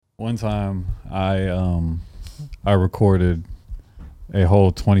One time I recorded a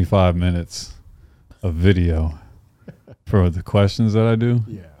whole 25 minutes of video for the questions that I do.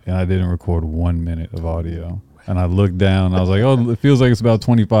 Yeah. And I didn't record 1 minute of audio. And I looked down and I was like, oh, it feels like it's about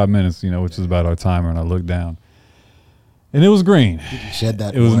 25 minutes, which is about our timer. And I looked down and it was green. Did you shed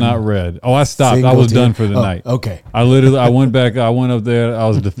that? It was not red. Oh, I stopped. I single was tear? done for the night. Okay. I went back. I went up there. I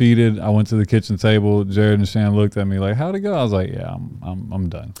was defeated. I went to the kitchen table. Jared and Shan looked at me like, how'd it go? I was like, yeah, I'm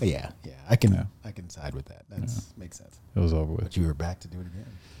done. Yeah. I can side with that. Makes sense. It was over with. But you were back to do it again.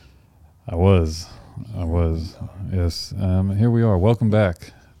 I was. Yes. Here we are. Welcome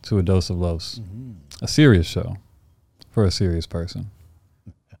back to A Dose of Los, a serious show for a serious person.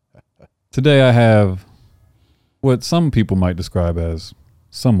 Today I have what some people might describe as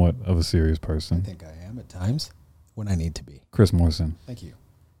somewhat of a serious I person. think I am at times when I need to be. Chris Morrison. Thank you.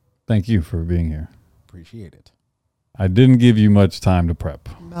 Thank you for being here. Appreciate it. I didn't give you much time to prep.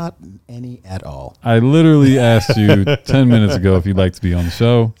 Not any at all. I literally asked you 10 minutes ago if you'd like to be on the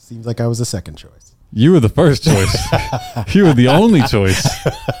show. Seems like I was a second choice. You were the first choice. You were the only choice.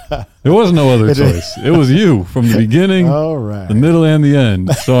 There was no other choice. It was you from the beginning, All right. the middle, and the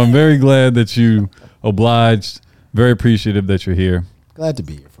end. So I'm very glad that you obliged. Very appreciative that you're here. Glad to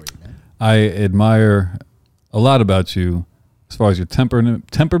be here for you, man. I admire a lot about you as far as your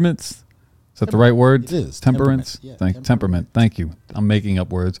temperaments. Is that the right word? It is. Temperance? Temperament. Yeah, temperament. Thank you. I'm making up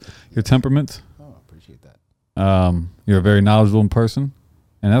words. Your temperament. Oh, appreciate that. You're a very knowledgeable person.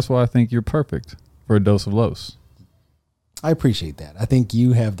 And that's why I think you're perfect for A Dose of Los. I appreciate that. I think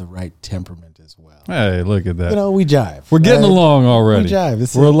you have the right temperament as well. Hey, look at that. We jive. We're getting along already. We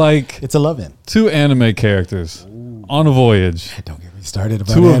jive. We're like It's a love-in. two anime characters on a voyage Don't get me started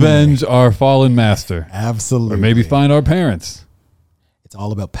about to anime. avenge our fallen master. Absolutely. Or maybe find our parents. It's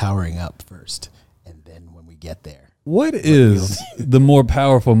all about powering up first, and then when we get there. What is the more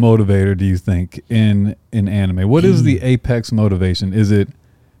powerful motivator, do you think, in anime? What is the apex motivation? Is it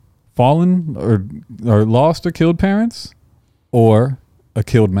fallen or lost or killed parents, or a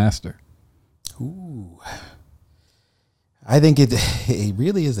killed master? Ooh. I think it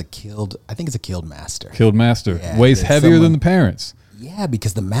really is I think it's a killed master. Killed master Yeah, weighs there's heavier than someone- the parents. Yeah,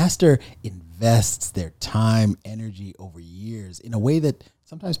 because the master invests their time, energy over years in a way that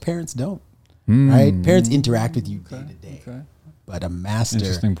sometimes parents don't. Right? Parents interact with you day to day. Okay. But a master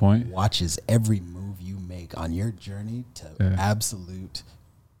Interesting point. watches every move you make on your journey to absolute,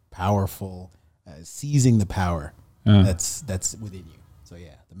 powerful, seizing the power that's within you. So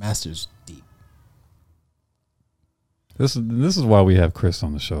yeah, the master's deep. This is why we have Chris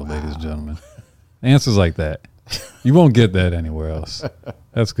on the show, ladies and gentlemen. Answers like that, you won't get that anywhere else.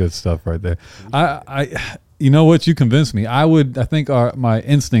 That's good stuff right there. I you know what? You convinced me. I think my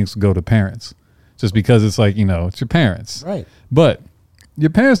instincts go to parents, just because it's like, it's your parents, Right. but your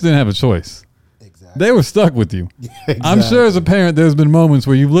parents didn't have a choice. Exactly. They were stuck with you. Exactly. I'm sure as a parent, there's been moments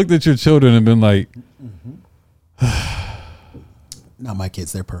where you've looked at your children and been like, Not my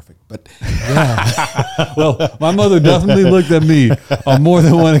kids, they're perfect. But yeah. well, my mother definitely looked at me on more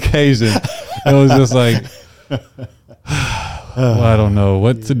than one occasion. It was just like, well, I don't know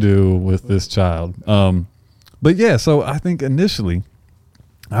what to do with this child. But yeah, so I think initially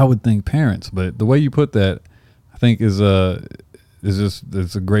I would think parents, but the way you put that, I think is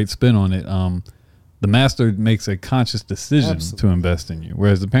there's a great spin on it. The master makes a conscious decision to invest in you,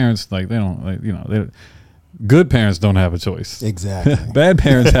 whereas the parents, they don't, good parents don't have a choice. Exactly. Bad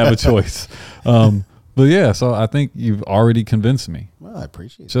parents have a choice. But yeah, so I think you've already convinced me. Well, I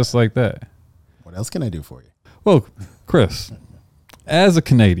appreciate it. Just like that. What else can I do for you? Well, Chris, as a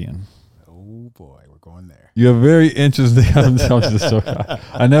Canadian, Oh boy, we're going there. you have very interesting.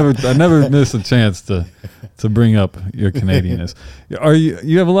 I never miss a chance to bring up your Canadianness.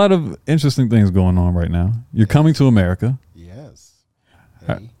 You have a lot of interesting things going on right now. You're coming to America. Yes.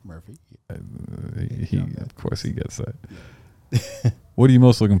 Hey, Murphy. Of course, he gets that. What are you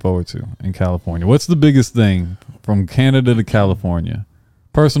most looking forward to in California? What's the biggest thing from Canada to California?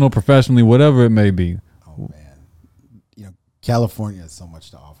 Personal, professionally, whatever it may be. Oh man, California has so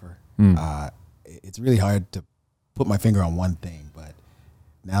much to offer. It's really hard to put my finger on one thing, but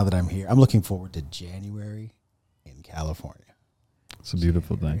now that I'm here, I'm looking forward to January in California. It's a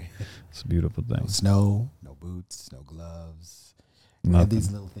beautiful thing. It's a beautiful thing. No snow, no boots, no gloves. We Nothing. have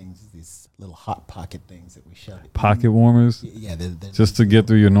these little things, these little hot pocket things that we shove in. Pocket warmers, Yeah, just to get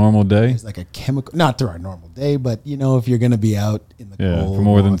through your normal day. There's like a chemical, not through our normal day, but if you're going to be out in the cold For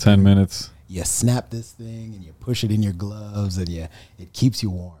more than walking, 10 minutes. you snap this thing and you push it in your gloves and it keeps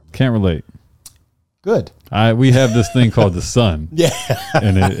you warm. Can't relate. Good. We have this thing called the sun. Yeah.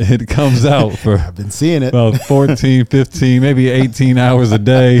 And it comes out for I've been seeing it. about 14, 15, maybe 18 hours a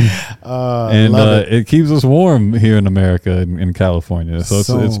day. And it keeps us warm here in America and in California.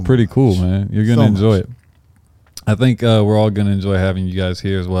 So it's pretty cool, man. You're going to enjoy it. I think we're all going to enjoy having you guys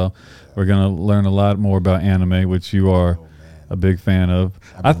here as well. We're going to learn a lot more about anime, which you are a big fan of.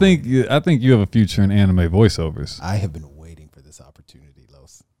 I think you have a future in anime voiceovers. I have been waiting for this opportunity,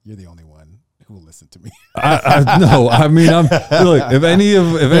 Los. You're the only one who will listen to me. I know. I mean, look. If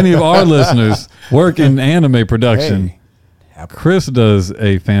any of our listeners work in anime production, Chris does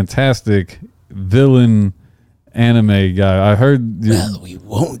a fantastic villain anime guy. I heard. Well, we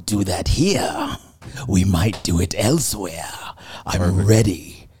won't do that here. We might do it elsewhere. I'm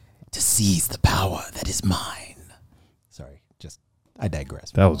ready to seize the power that is mine. Sorry, I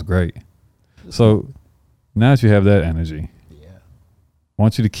digress. That was great. So now that you have that energy, I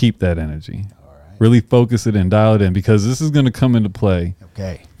want you to keep that energy. All right. Really focus it and dial it in, because this is going to come into play.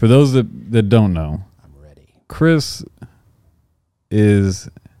 Okay. For those that don't know, I'm ready. Chris is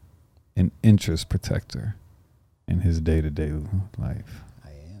an interest protector in his day-to-day life.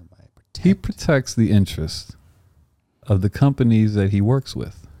 He protects the interests of the companies that he works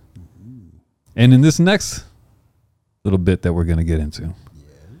with. Mm-hmm. And in this next little bit that we're going to get into,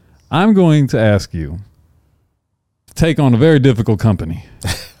 I'm going to ask you to take on a very difficult company.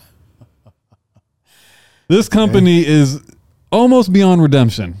 This company is almost beyond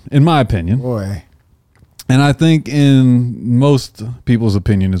redemption, in my opinion. Boy. And I think in most people's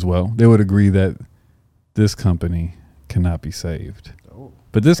opinion as well, they would agree that this company cannot be saved.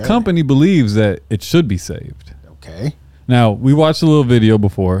 But this company believes that it should be saved. Okay. Now, we watched a little video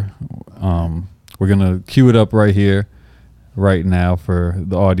before. We're going to cue it up right here, right now, for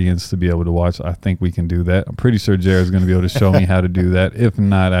the audience to be able to watch. I think we can do that. I'm pretty sure Jared's going to be able to show me how to do that. If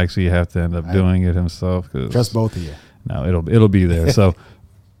not, actually, you have to end up doing it himself. Trust both of you. No, it'll be there. So,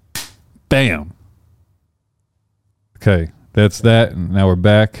 bam. Okay, that's that. And now we're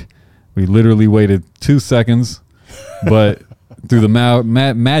back. We literally waited 2 seconds, but through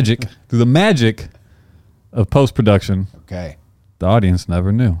the magic of post-production, the audience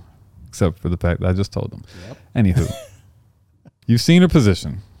never knew, except for the fact that I just told them. Yep. Anywho, you've seen her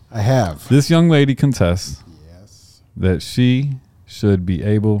position. I have. This young lady contests that she should be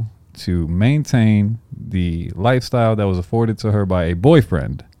able to maintain the lifestyle that was afforded to her by a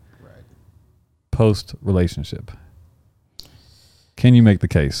boyfriend post-relationship. Can you make the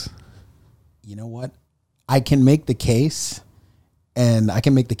case? You know what? I can make the case. And I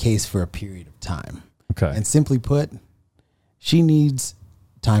can make the case for a period of time. Okay. And simply put, she needs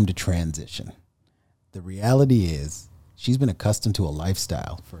time to transition. The reality is she's been accustomed to a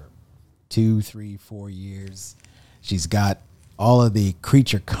lifestyle for 2, 3, 4 years. She's got all of the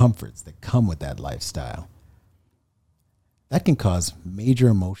creature comforts that come with that lifestyle. That can cause major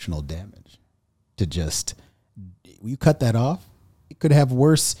emotional damage. You cut that off, it could have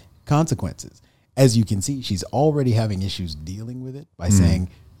worse consequences. As you can see, she's already having issues dealing with it by saying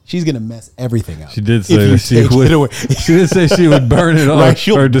she's going to mess everything up. She did say that she would. She did say she would burn it all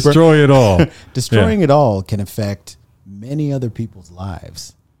or destroy it all. Destroying it all can affect many other people's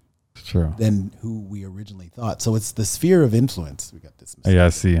lives than who we originally thought. So it's the sphere of influence. We got this. Yeah, I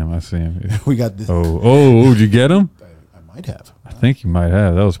see him. We got this. Oh, did you get him? I might have. I think you might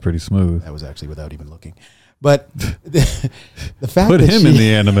have. That was pretty smooth. That was actually without even looking. But the fact put that him in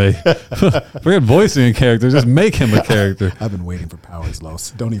the anime. Forget voicing a character. Just make him a character. I've been waiting for powers,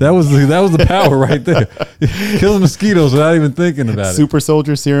 Los. Don't even. That was the power right there. Killing mosquitoes without even thinking about it. Super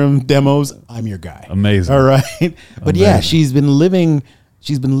soldier serum demos. I'm your guy. Amazing. All right. But yeah, she's been living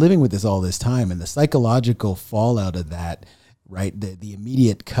with this all this time, and the psychological fallout of that, right? The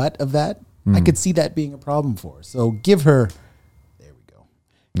immediate cut of that, I could see that being a problem for her. So give her. There we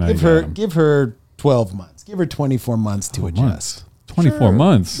go. Give her 12 months. Give her 24 months to adjust. 24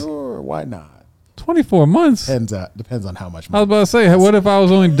 months? Sure, why not? 24 months? Depends on how much money. I was about to say, what if I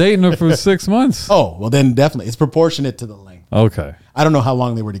was only dating her for 6 months? Oh, well then definitely. It's proportionate to the length. Okay. I don't know how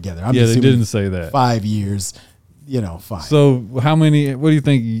long they were together. They didn't say that. 5 years, fine. So what do you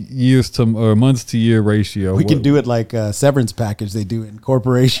think months to year ratio? We can do it like a severance package they do in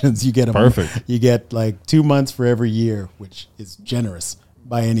corporations. You get perfect. You get like 2 months for every year, which is generous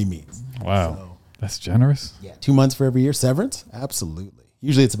by any means. Wow. So, that's generous. Yeah, 2 months for every year. Severance? Absolutely.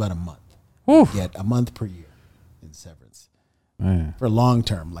 Usually it's about a month. You get a month per year in severance. Man. For long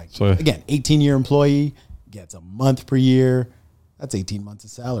term. Again, 18-year employee gets a month per year. That's 18 months of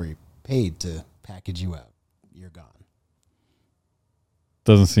salary paid to package you out. You're gone.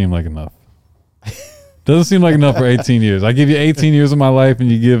 Doesn't seem like enough. Doesn't seem like enough for 18 years. I give you 18 years of my life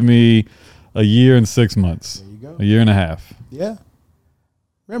and you give me a year and 6 months. There you go. A year and a half. Yeah.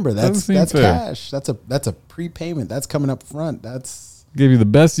 Remember, Doesn't that's seem fair. cash. That's a prepayment. That's coming up front. That's Gave you the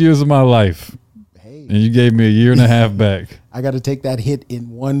best years of my life, hey. and you gave me a year and a half back. I got to take that hit in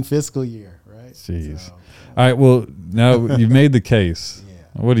one fiscal year, right? Jeez. So, All right. Well, now you've made the case.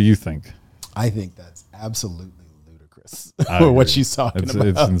 yeah. What do you think? I think that's absolutely ludicrous. I what agree. she's talking It's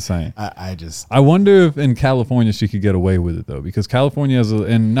about. insane. I wonder if in California she could get away with it though, because California has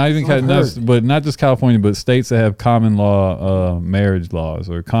and not even I've heard. but not just California, but states that have common law marriage laws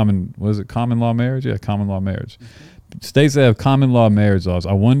or common law marriage? Yeah, common law marriage. States that have common law marriage laws.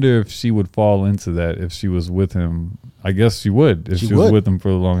 I wonder if she would fall into that if she was with him. I guess she would if she was would. with him for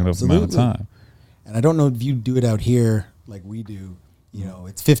a long enough amount of Absolutely. time. And I don't know if you do it out here like we do. You know,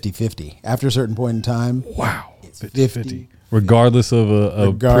 it's 50-50. After a certain point in time, Wow, it's 50-50. Regardless of a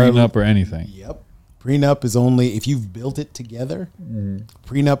Regardless- prenup or anything. Yep. Prenup is only if you've built it together.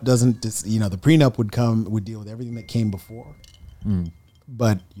 Prenup doesn't, the prenup would deal with everything that came before,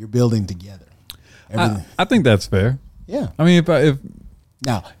 but you're building together. Everything. I think that's fair. Yeah. I mean, if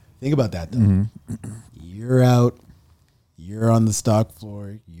Now, think about that though. You're out, you're on the stock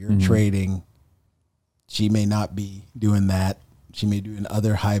floor, you're trading. She may not be doing that. She may be doing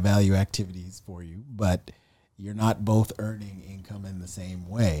other high value activities for you, but you're not both earning income in the same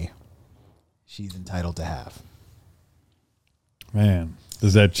way. She's entitled to half. man,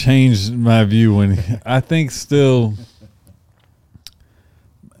 does that change my view? When I think still,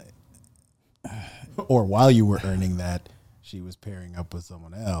 Or while you were earning that, she was pairing up with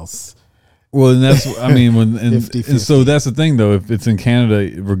someone else. well, and that's I mean, when and 50-50. so that's the thing though. If it's in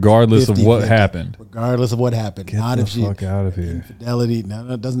Canada, regardless of what 50-50. happened, Regardless of what happened. get not the if she fuck out of here. infidelity.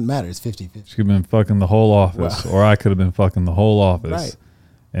 No, it doesn't matter. It's 50-50. She could have been fucking the whole office, or I could have been fucking the whole office, Right.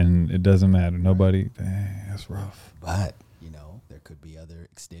 and it doesn't matter. Nobody. Dang, that's rough. But, there could be other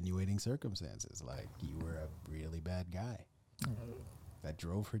extenuating circumstances. Like you were a really bad guy that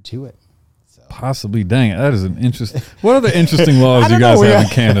drove her to it. So Possibly, dang it, that is an interest. What other interesting laws I you don't guys know, have yeah. in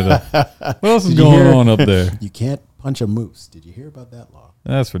Canada? What else is Did you going hear- on up there? you can't punch a moose. Did you hear about that law?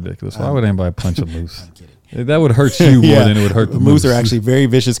 That's ridiculous. Why would anybody punch a moose? I'm kidding. That would hurt you more than it would hurt the moose. Are actually very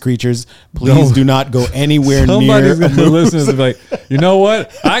vicious creatures. Please Don't- do not go anywhere Somebody's near a going to moose. listen and be like, you know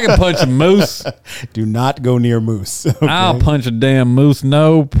what? I can punch a moose. Do not go near moose. Okay? I'll punch a damn moose.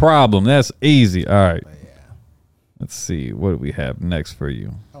 No problem. That's easy. All right. But yeah. Let's see. What do we have next for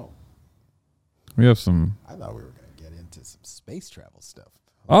you? Oh, We have some. I thought we were going to get into some space travel stuff.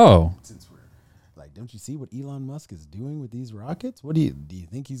 Oh, Since we're like, don't you see what Elon Musk is doing with these rockets? What do you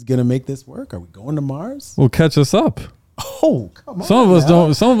think he's going to make this work? Are we going to Mars? well, catch us up. Oh, come on. Some of us now.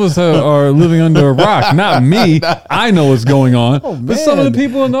 don't. Some of us are living under a rock. Not me. I know what's going on, Oh, but some of the man.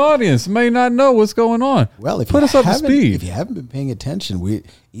 people in the audience may not know what's going on. Well, if put you us up to haven't- speed. If you haven't been paying attention,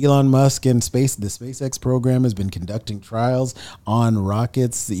 Elon Musk and the SpaceX program has been conducting trials on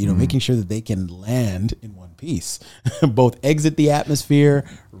rockets, making sure that they can land in one piece, both exit the atmosphere,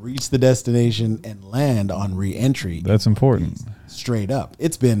 reach the destination, and land on re-entry. That's important. Straight up.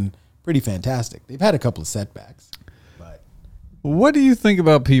 It's been pretty fantastic. They've had a couple of setbacks, but What do you think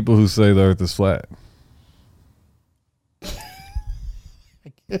about people who say the Earth is flat?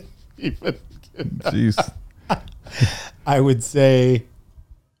 Jeez. I would say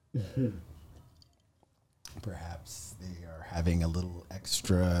perhaps they are having a little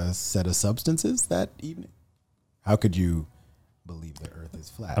extra set of substances that evening. How could you believe the Earth is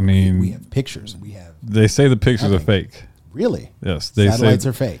flat? I mean- we have pictures. We have They say the pictures are Nothing. fake. really Yes, they satellites say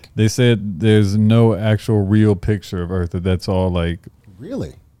are fake. they said there's no actual real picture of Earth. That's all like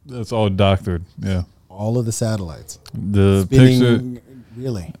Really, that's all doctored. Yeah, all of the satellites the spinning. picture.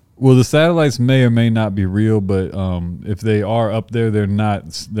 Really, Well, the satellites may or may not be real, but if they are up there, they're not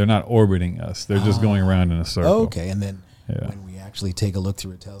orbiting us. They're just going around in a circle. okay. And then Yeah. when we actually take a look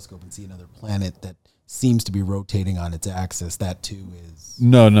through a telescope and see another planet that seems to be rotating on its axis, that too is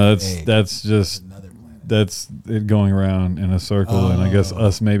No, Hey. that's just another planet. that's it going around in a circle, and I guess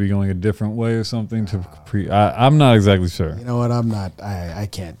us maybe going a different way or something to I'm not exactly sure. You know what? I'm not. I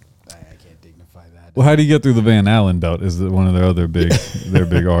can't. I can't dignify that. Well, how do you get through the Van Allen belt? Is one of their other big their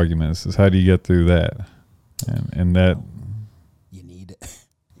big arguments? Is how do you get through that? And that You need.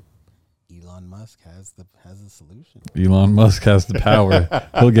 Elon Musk has the solution. Elon Musk has the power.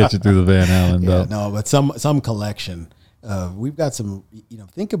 He'll get you through the Van Allen Yeah, belt. no, but some collection. We've got some.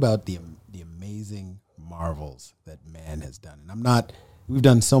 Think about the amazing marvels that man has done, and I'm not. We've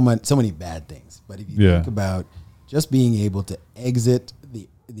done so many bad things, but if you Yeah. think about just being able to exit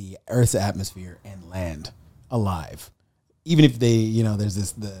the Earth's atmosphere and land alive, even if they,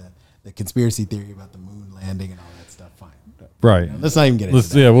 there's the conspiracy theory about the moon landing and all that stuff. Fine. Right. Let's not even get into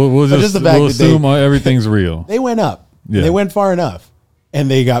that. Yeah, we'll But just the fact we'll that assume everything's real. they went up. Yeah. They went far enough, and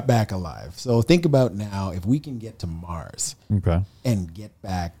they got back alive. So think about now, if we can get to Mars Okay. and get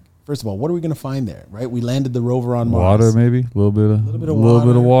back. First of all, what are we going to find there? Right? We landed the rover on Mars. Water, maybe a little bit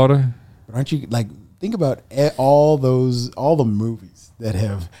of water. But aren't you like think about all the movies that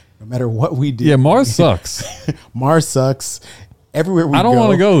have, no matter what we do. Yeah, Mars sucks. Mars sucks. Everywhere we go, I don't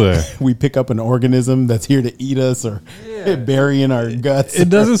want to go there. we pick up an organism that's here to eat us or bury in our guts. It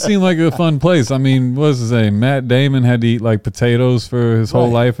doesn't seem like a fun place. I mean, what's his name? Matt Damon had to eat like potatoes for his whole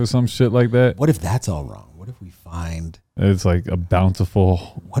life or some shit like that. What if that's all wrong? What if we find It's like a bountiful.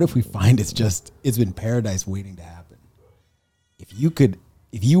 What if we find it's been paradise waiting to happen? If you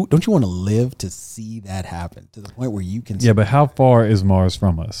don't you want to live to see that happen to the point where you can Yeah, but how far is Mars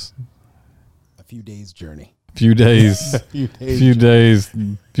from us? a few days journey. Few days,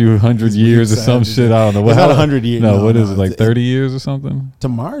 few hundred years or some shit. I don't know. It's not 100 years. No, what is it, like 30 years or something? To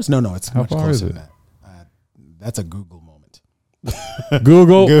Mars? No, it's How much far closer is it? than that. That's a Google moment.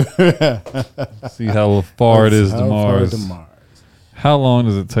 Google. See how far it is to How far Mars. to Mars. How long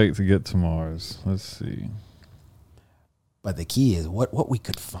does it take to get to Mars? Let's see. But the key is what we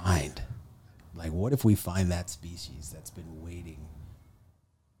could find. Like, what if we find that species that's been waiting?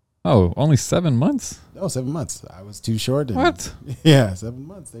 Oh, only 7 months? Oh, 7 months. I was too short. What? Yeah, 7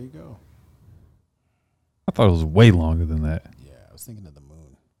 months. There you go. I thought it was way longer than that. Yeah, I was thinking of the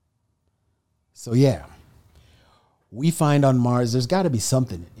moon. So, yeah. We find on Mars, there's got to be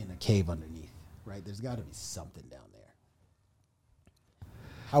something in a cave underneath, right? There's got to be something down there.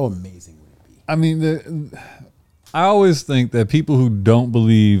 How amazing would it be? I mean, I always think that people who don't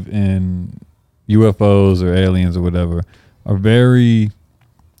believe in UFOs or aliens or whatever are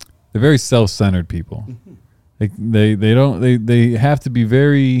they're very self-centered people. They have to be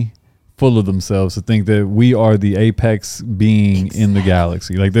very full of themselves to think that we are the apex being in the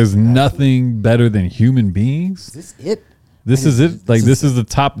galaxy. Like, there's nothing better than human beings. Is this it? This is it. Like, this is the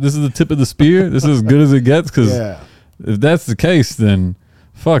top. This is the tip of the spear. This is as good as it gets. Because if that's the case, then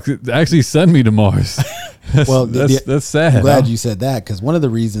fuck. Actually, send me to Mars. That's sad. I'm glad you said that, because one of the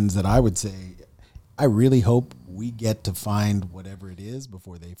reasons that I would say, I really hope we get to find whatever it is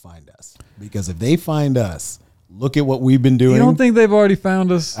before they find us. Because if they find us, look at what we've been doing. You don't think they've already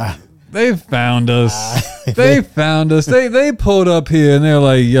found us? They've found us. They found us. They pulled up here and they're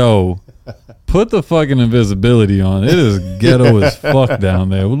like, yo, put the fucking invisibility on. It is ghetto as fuck down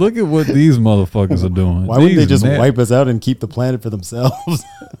there. Well, look at what these motherfuckers are doing. Why wouldn't they just wipe us out and keep the planet for themselves?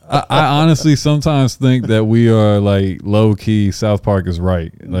 I honestly sometimes think that we are like low key. South Park is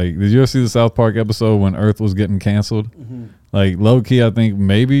right. Like, did you ever see the South Park episode when Earth was getting canceled? Mm-hmm. Like, low key, I think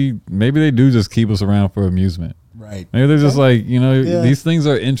maybe they do just keep us around for amusement. Right. Maybe they're just like, these things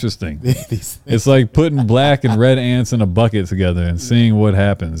are interesting. It's like putting black and red ants in a bucket together and seeing what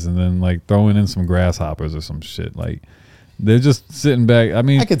happens, and then like throwing in some grasshoppers or some shit. Like, they're just sitting back. I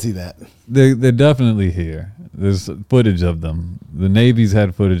mean, I could see that. They're definitely here. There's footage of them. The Navy's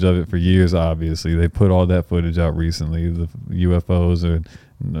had footage of it for years, obviously. They put all that footage out recently. The UFOs are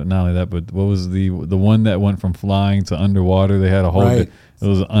not only that, but what was the one that went from flying to underwater? They had a whole, it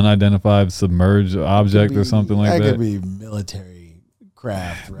was an unidentified submerged object or something like that. That could be military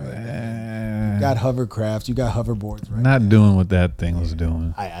craft, right? You got hovercrafts, you got hoverboards, right? Not doing what that thing was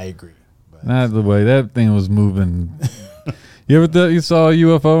doing. I agree. But not the way that thing was moving. You ever thought you saw a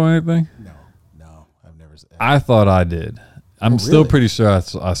UFO or anything? No, I've never. I thought I did. I'm still pretty sure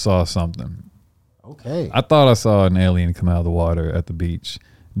I saw something. Okay. I thought I saw an alien come out of the water at the beach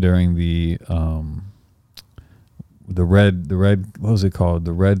during the red, what was it called?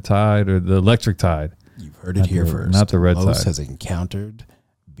 The red tide or the electric tide? You've heard it here first. Not the red Los tide. has encountered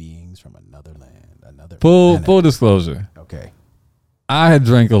beings from another land, another Full planet. disclosure. Okay. I had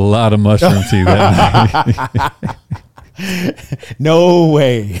drank a lot of mushroom tea that night. No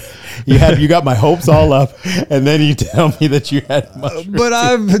way. You got my hopes all up, and then you tell me that you had mushroom But tea.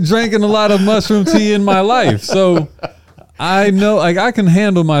 I've drinking a lot of mushroom tea in my life, so I know, like, I can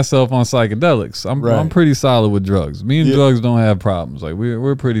handle myself on psychedelics. I'm pretty solid with drugs. Me and drugs don't have problems. Like,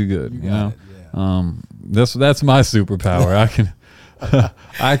 we're pretty good, you know. That's my superpower.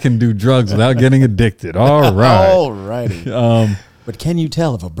 I can do drugs without getting addicted. All right. All righty. But can you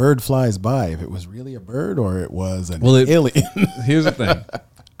tell if a bird flies by if it was really a bird or it was an alien? Here's the thing.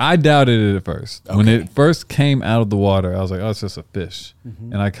 I doubted it at first. Okay. When it first came out of the water, I was like, oh, it's just a fish.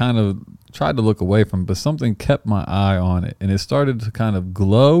 Mm-hmm. And I kind of tried to look away from it, but something kept my eye on it. And it started to kind of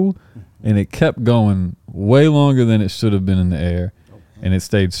glow, and it kept going way longer than it should have been in the air. Okay. And it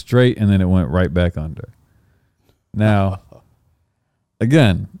stayed straight, and then it went right back under. Now,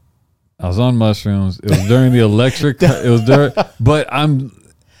 again, I was on mushrooms. It was during the electric. It was during, but I'm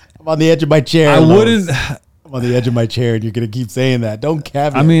on the edge of my chair. I wouldn't. I'm on the edge of my chair, and you're gonna keep saying that. Don't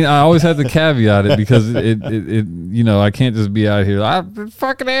caveat. I mean, I always had to caveat it because it you know, I can't just be out here.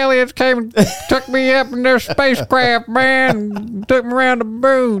 Fucking aliens came and took me up in their spacecraft, man. Took me around the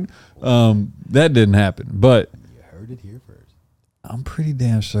moon. That didn't happen, but you heard it here first. I'm pretty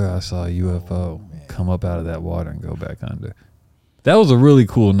damn sure I saw a UFO come up out of that water and go back under. That was a really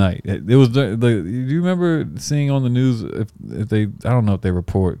cool night. It was do you remember seeing on the news if they, I don't know if they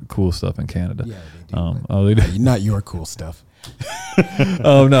report cool stuff in Canada. Yeah, they do. Oh, they do. Not your cool stuff.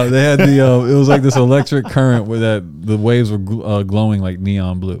 Oh no, they had the it was like this electric current where the waves were glowing like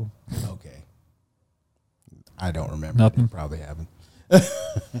neon blue. Okay. I don't remember. Nothing? It probably happened.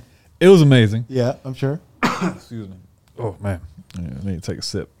 It was amazing. Yeah, I'm sure. Excuse me. Oh man, yeah, I need to take a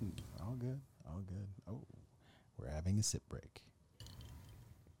sip. All good. All good. Oh, we're having a sip break.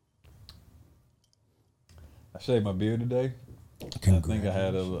 I shaved my beard today. I think I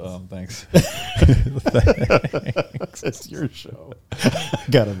had a thanks. It's your show.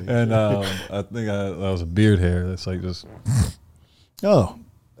 Gotta be. And I think that was a beard hair. That's like just. Oh,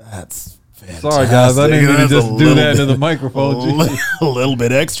 that's fantastic. Sorry guys, I didn't mean to just do that into the microphone. A little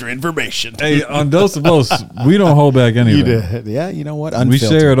bit extra information. Hey, on Dose of Los, we don't hold back anything. Yeah, you know what? We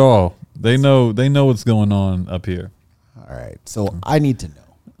share it all. They know what's going on up here. All right, so I need to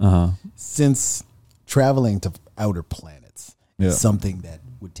know. Since traveling to outer planets is something that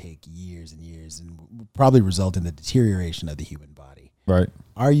would take years and years and would probably result in the deterioration of the human body. Right.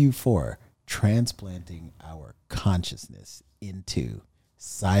 Are you for transplanting our consciousness into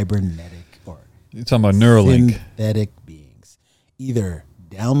cybernetic or You're talking about Neuralink. synthetic beings? Either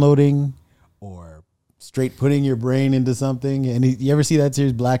downloading or straight putting your brain into something. And you ever see that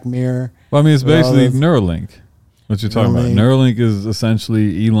series Black Mirror? Well, I mean, it's basically Neuralink. What you're talking about. Neuralink is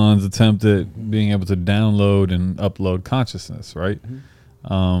essentially Elon's attempt at being able to download and upload consciousness, right?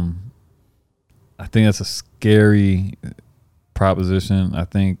 I think that's a scary proposition. I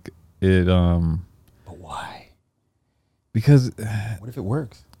think it But why? Because what if it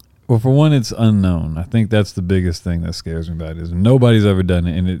works? Well, for one, it's unknown. I think that's the biggest thing that scares me about it is nobody's ever done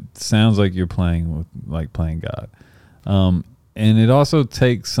it, and it sounds like you're playing God. And it also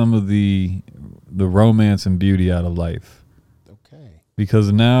takes some of the romance and beauty out of life. Okay.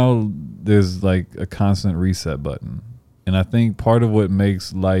 Because now there's like a constant reset button. And I think part of what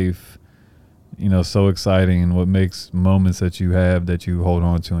makes life, so exciting and what makes moments that you have that you hold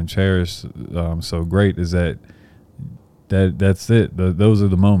on to and cherish so great is that's it. Those are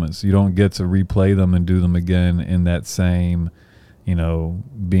the moments. You don't get to replay them and do them again in that same,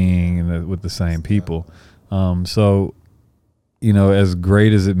 being with the same people. So, as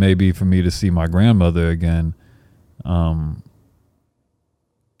great as it may be for me to see my grandmother again, the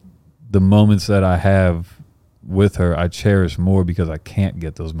moments that I have with her, I cherish more because I can't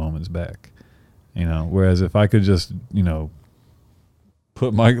get those moments back. Whereas if I could just,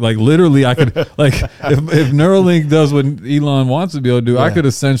 put my, literally I could, if Neuralink does what Elon wants to be able to do, I could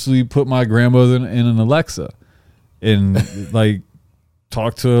essentially put my grandmother in an Alexa and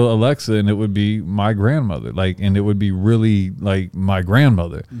talk to Alexa and it would be my grandmother, and it would be really like my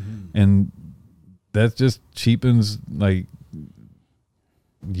grandmother. And that just cheapens I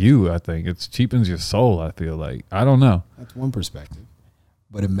think it cheapens your soul. I feel like, I don't know. That's one perspective,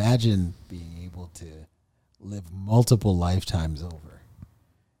 but imagine being able to live multiple lifetimes over.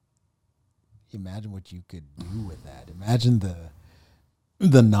 Imagine what you could do with that. Imagine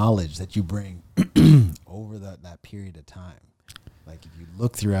the knowledge that you bring over that period of time. If you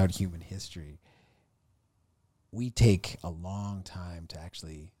look throughout human history, we take a long time to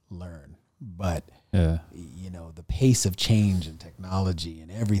actually learn. But, the pace of change and technology and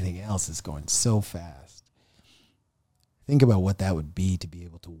everything else is going so fast. Think about what that would be to be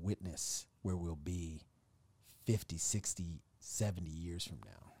able to witness where we'll be 50, 60, 70 years from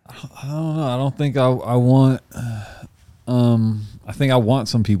now. I don't know. I don't think I want, I think I want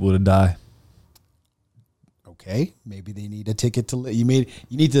some people to die. Okay, maybe they need a ticket to live. You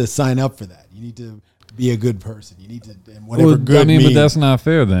need to sign up for that. You need to be a good person. You need to, and whatever good means. But that's not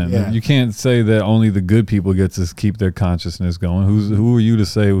fair then. Yeah. You can't say that only the good people get to keep their consciousness going. Who are you to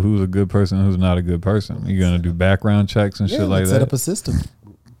say who's a good person and who's not a good person? You're going to do background checks and shit like that? Set up a system.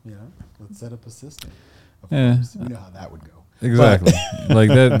 Let's set up a system. Of course. We know how that would go. Exactly.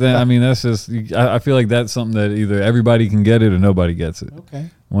 That. I mean, that's just, I feel like that's something that either everybody can get it or nobody gets it. Okay.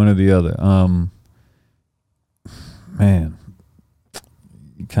 One or the other. Man,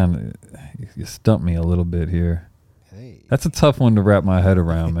 you stumped me a little bit here. Hey. That's a tough one to wrap my head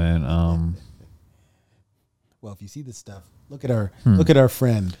around, man. Well, if you see this stuff, look at our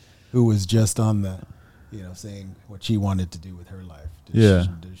friend who was just on the, saying what she wanted to do with her life. Does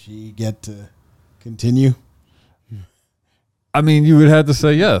she get to continue? I mean, you would have to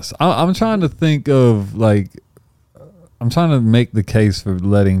say yes. I'm trying to think of I'm trying to make the case for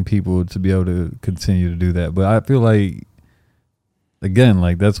letting people to be able to continue to do that. But I feel like, again,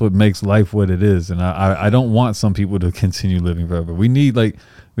 that's what makes life what it is. And I don't want some people to continue living forever. We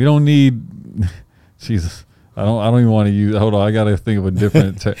don't need, Jesus. I don't even want to use. Hold on, I got to think of a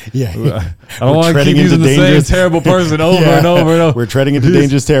different. I don't want to keep using the same terrible person over and over and over. We're treading into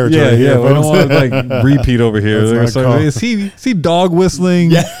dangerous territory. Yeah. We don't want to repeat over here. So, is he dog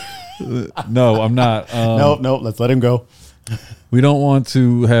whistling? Yeah. No, I'm not. No. Let's let him go. We don't want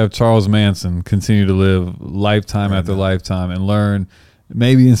to have Charles Manson continue to live lifetime after lifetime and learn.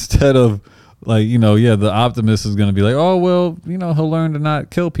 Maybe instead of the optimist is going to be like, oh well, he'll learn to not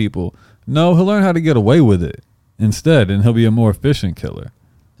kill people. No, he'll learn how to get away with it instead, and he'll be a more efficient killer.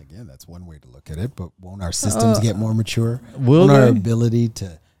 Again, that's one way to look at it, but won't our systems get more mature? Won't our ability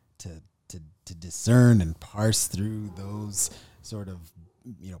to discern and parse through those sort of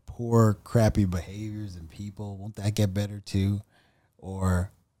poor, crappy behaviors in people, won't that get better too?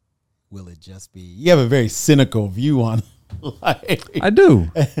 Or will it just be, you have a very cynical view on life. I do.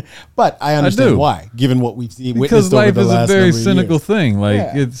 But I understand why, given what we've seen. Because life is a very cynical thing.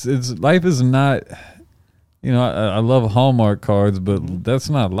 It's life is not, I love Hallmark cards, but that's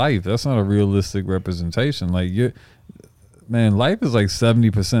not life. That's not a realistic representation. Life is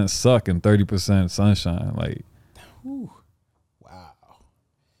 70% suck and 30% sunshine. Wow.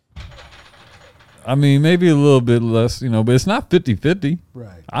 I mean, maybe a little bit less, but it's not 50-50.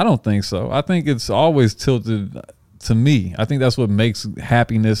 Right. I don't think so. I think it's always tilted to me. I think that's what makes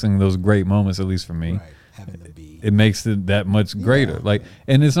happiness and those great moments, at least for me. Right. Having to be. It makes it that much greater.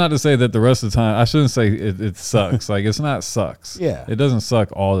 And it's not to say that the rest of the time, I shouldn't say it sucks. It's not sucks. Yeah. It doesn't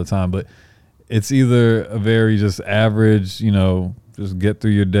suck all the time, but it's either a very just average, just get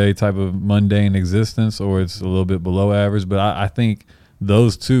through your day type of mundane existence, or it's a little bit below average. But I think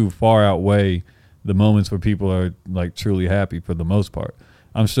those two far outweigh the moments where people are truly happy for the most part.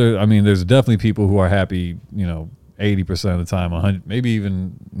 I'm sure, there's definitely people who are happy, 80% of the time, 100, maybe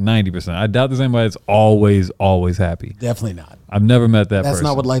even 90%. I doubt there's anybody that's always happy. Definitely not. I've never met that person. That's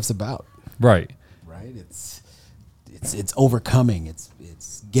not what life's about. Right. Right. It's overcoming. It's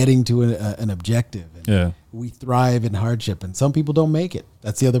getting to an objective. And we thrive in hardship, and some people don't make it.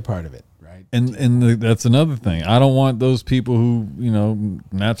 That's the other part of it. Right. And that's another thing. I don't want those people who,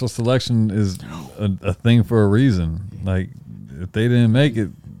 natural selection is a thing for a reason. If they didn't make it,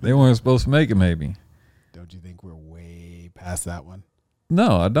 they weren't supposed to make it, maybe. Don't you think we're way past that one?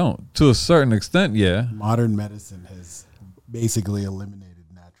 No, I don't. To a certain extent, yeah. Modern medicine has basically eliminated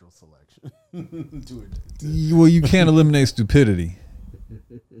natural selection. Well, you can't eliminate stupidity.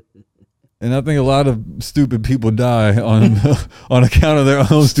 And I think a lot of stupid people die on account of their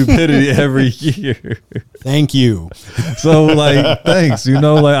own stupidity every year. Thank you. So thanks. I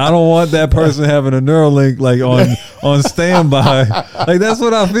don't want that person having a Neuralink on standby. That's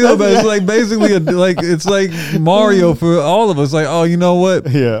what I feel about. It's basically it's like Mario for all of us. Oh, you know what?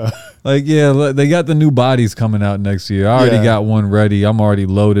 Yeah. They got the new bodies coming out next year. I already got one ready. I'm already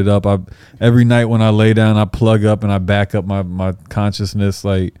loaded up. Every night when I lay down, I plug up and I back up my consciousness.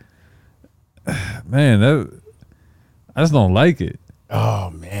 Man, I just don't like it. Oh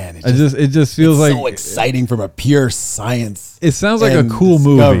man, it just feels so exciting from a pure science. It sounds like a cool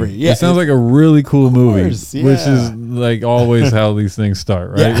movie. Yeah, it sounds like a really cool movie, which is always how these things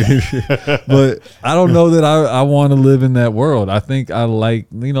start, right? Yeah. But I don't know that I want to live in that world. I think I like,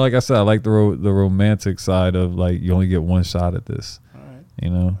 like I said, I like the romantic side of you only get one shot at this. All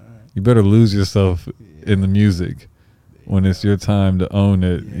right. You better lose yourself in the music. When it's your time to own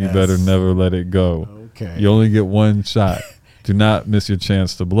it, you better never let it go. Okay. You only get one shot. Do not miss your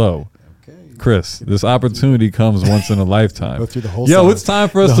chance to blow. Okay. Chris, this opportunity comes once in a lifetime. Go through the whole song. It's time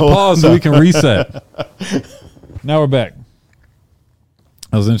for us to pause so we can reset. Now we're back.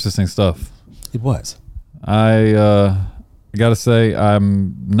 That was interesting stuff. It was. I got to say,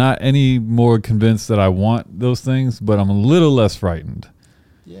 I'm not any more convinced that I want those things, but I'm a little less frightened.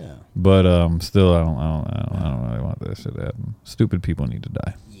 Yeah. But still, I don't really want that shit to happen. Stupid people need to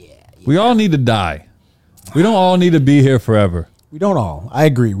die. Yeah. We all need to die. We don't all need to be here forever. We don't all. I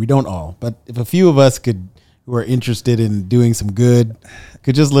agree. We don't all. But if a few of us who are interested in doing some good,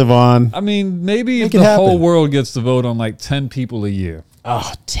 could just live on. Maybe if the whole world gets to vote on 10 people a year.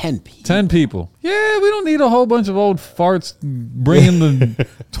 Oh, 10 people. 10 people. Yeah, we don't need a whole bunch of old farts bringing the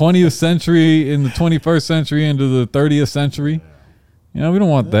 20th century and the 21st century into the 30th century. We don't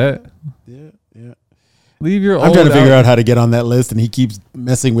want that. Yeah. Leave your. I'm trying to figure out how to get on that list, and he keeps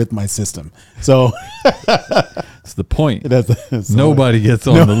messing with my system. So That's the point. that's Nobody gets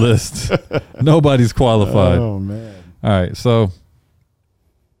on the list. Nobody's qualified. Oh man! All right, so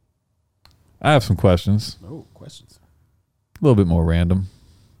I have some questions. Oh, questions. A little bit more random.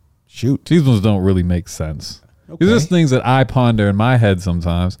 Shoot. These ones don't really make sense. Okay. These are things that I ponder in my head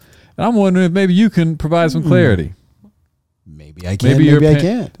sometimes, and I'm wondering if maybe you can provide some clarity. Maybe I can. Maybe I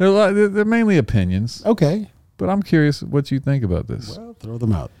can't. They're mainly opinions, Okay. but I'm curious what you think about this. Well, throw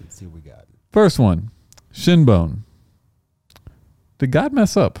them out. Let's see what we got. First one, shin bone. Did God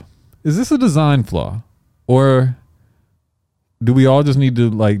mess up? Is this a design flaw, or do we all just need to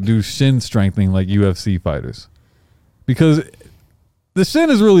like do shin strengthening like UFC fighters? Because the shin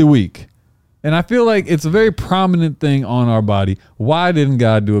is really weak, and I feel like it's a very prominent thing on our body. Why didn't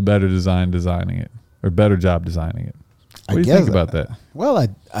God do a better designing it, or better job designing it? What do you think about that? Well,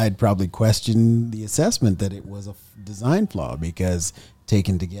 I'd probably question the assessment that it was a design flaw, because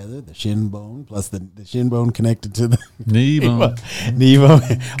taken together, the shin bone plus the shin bone connected to the Knee bone. knee bone,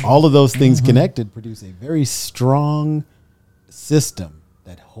 all of those things connected produce a very strong system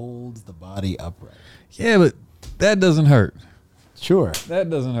that holds the body upright. Yeah, but that doesn't hurt. Sure. That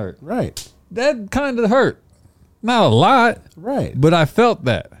doesn't hurt. Right. That kind of hurt. Not a lot, Right. but I felt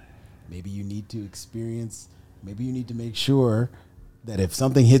that. Maybe you need to make sure that if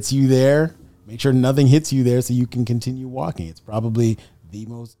something hits you there, make sure nothing hits you there so you can continue walking. It's probably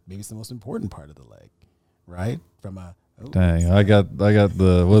maybe it's the most important part of the leg, right? Dang, I got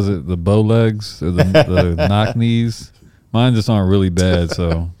the bow legs or the knock knees? Mine just aren't really bad,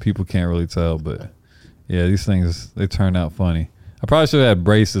 so people can't really tell. But yeah, these things, they turn out funny. I probably should have had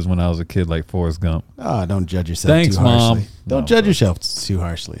braces when I was a kid, like Forrest Gump. Oh, don't judge yourself Thanks, too harshly. Mom. Don't No, judge but- yourself too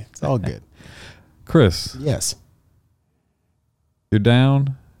harshly. It's all good. Chris, Yes. you're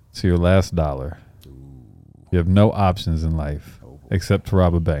down to your last dollar. You have no options in life except to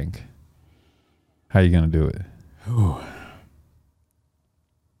rob a bank. How are you going to do it?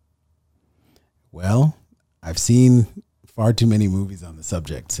 Well, I've seen far too many movies on the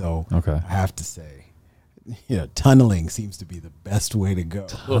subject, so Okay. I have to say, tunneling seems to be the best way to go.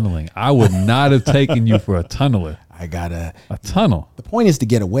 Tunneling. I would not have taken you for a tunneler. I gotta. A tunnel. The point is to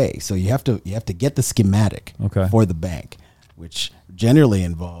get away, so you have to get the schematic Okay. for the bank, which generally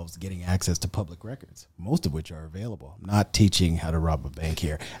involves getting access to public records, most of which are available. I'm not teaching how to rob a bank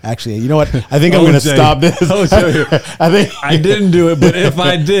here. Actually, you know what? I think I'm going to OJ. stop this. I think I didn't do it, but if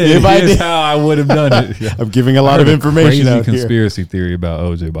I did, here's how I would have done it. Yeah. I'm giving a lot of information Crazy out here. conspiracy theory about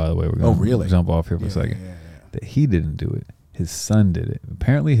OJ, by the way. We're going to really? jump off here for a second. Yeah. That he didn't do it. His son did it.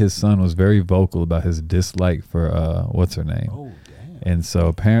 Apparently his son was very vocal about his dislike for what's her name. Oh, damn. And so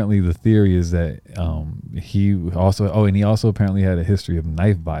apparently the theory is that he also apparently had a history of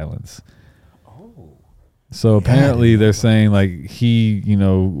knife violence. Oh. So apparently they're saying like he,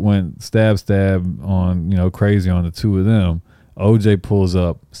 went stab on, crazy on the two of them. OJ pulls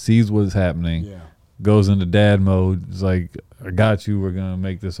up, sees what's happening, Yeah. goes into dad mode. It's like, I got you. We're going to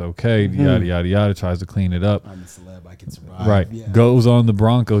make this okay. Yada, yada, yada. Tries to clean it up. I'm a celeb. I can survive. Right. Yeah. Goes on the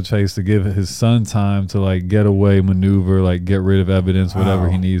Bronco chase to give his son time to like get away, maneuver, like get rid of evidence, whatever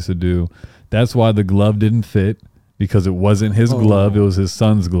he needs to do. That's why the glove didn't fit, because it wasn't his glove. It was his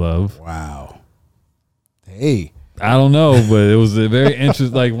son's glove. Wow. Hey. I don't know, but it was a very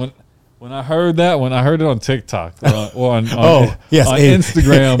interesting. Like when I heard that, when I heard it on TikTok or on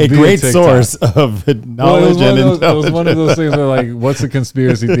Instagram, a via great TikTok. source of knowledge and intelligence. It was one of those things where like, what's a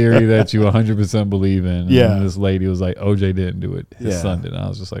conspiracy theory that you 100% believe in? And Yeah. this lady was like, OJ didn't do it. His son did. And I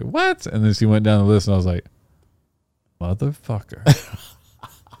was just like, what? And then she went down the list and I was like, motherfucker.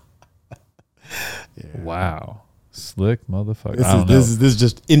 Wow. Slick motherfucker. This is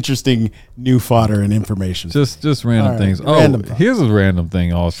just interesting new fodder and information. Just random All right, things. random Oh, here's a random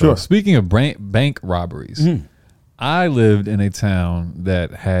thing also. Sure. Speaking of bank robberies, I lived in a town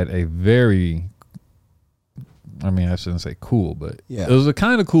that had a very, I shouldn't say cool, but Yeah. it was a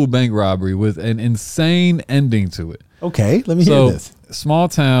kind of cool bank robbery with an insane ending to it. Okay, let me hear this. Small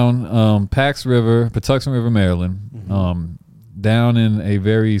town, Patuxent River, Maryland, down in a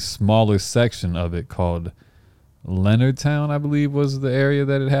very smaller section of it called Leonardtown, I believe was the area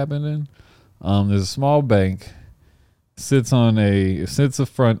that it happened in. There's a small bank, sits in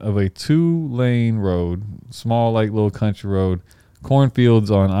front of a 2-lane road, small like little country road, cornfields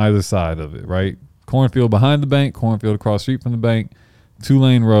on either side of it, right? Cornfield behind the bank, cornfield across the street from the bank,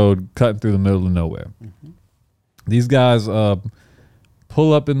 2-lane road cutting through the middle of nowhere. These guys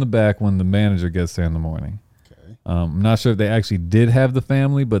pull up in the back when the manager gets there in the morning. Okay. I'm not sure if they actually did have the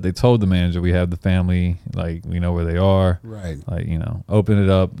family, but they told the manager, we have the family, like, we know where they are. Right. Like, open it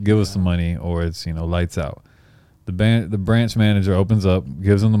up, give us the money, or it's, lights out. The branch manager opens up,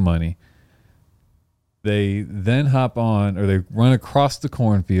 gives them the money. They then hop on, or they run across the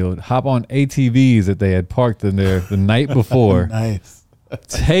cornfield, hop on ATVs that they had parked in there the night before. Nice.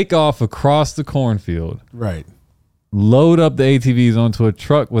 Take off across the cornfield. Right. Load up the ATVs onto a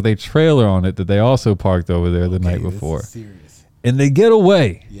truck with a trailer on it that they also parked over there the night before. This is serious. And they get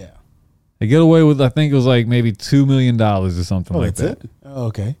away. Yeah. They get away with, I think it was like maybe $2 million or something like that. That's it? Oh,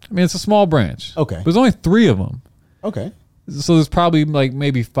 okay. I mean, it's a small branch. Okay. But there's only 3 of them. Okay. So there's probably like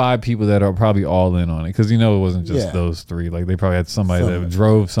maybe 5 people that are probably all in on it, because it wasn't just those 3. Like they probably had somebody that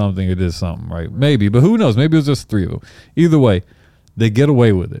drove something or did something, right? Maybe, but who knows? Maybe it was just 3 of them. Either way, they get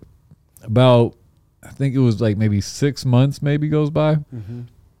away with it. About, I think it was like maybe 6 months maybe goes by. Mm-hmm.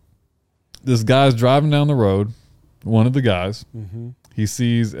 This guy's driving down the road. One of the guys, he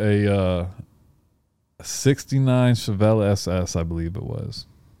sees a 69 Chevelle SS, I believe it was.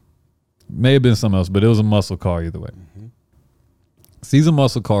 May have been something else, but it was a muscle car either way. Mm-hmm. Sees a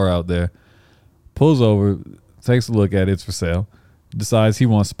muscle car out there, pulls over, takes a look at it, it's for sale, decides he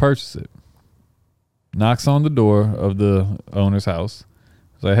wants to purchase it. Knocks on the door of the owner's house.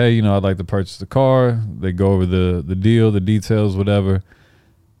 It's like, hey, I'd like to purchase the car. They go over the deal, the details, whatever.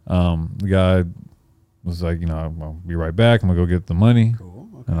 The guy was like, I'll be right back. I'm going to go get the money. Cool.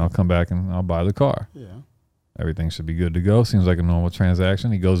 Okay. And I'll come back and I'll buy the car. Yeah. Everything should be good to go. Seems like a normal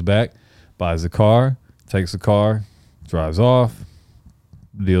transaction. He goes back, buys the car, takes the car, drives off.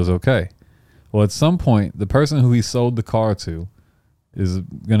 The deal's okay. Well, at some point, the person who he sold the car to is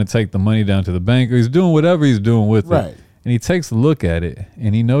going to take the money down to the bank, or he's doing whatever he's doing with it. And he takes a look at it,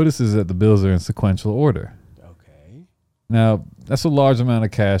 and he notices that the bills are in sequential order. Okay. Now, that's a large amount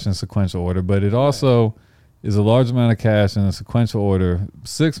of cash in sequential order, but it also is a large amount of cash in a sequential order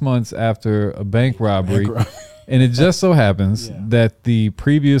 6 months after a bank robbery. And it just so happens that the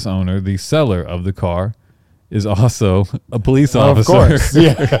previous owner, the seller of the car, is also a police officer. Of course.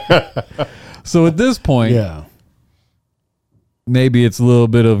 Yeah. So at this point, maybe it's a little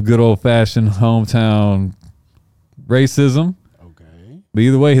bit of good old-fashioned hometown racism. Okay. But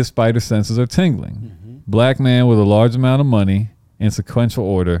either way, his spider senses are tingling. Mm-hmm. Black man with a large amount of money in sequential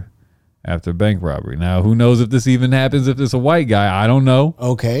order after bank robbery. Now, who knows if this even happens if it's a white guy? I don't know.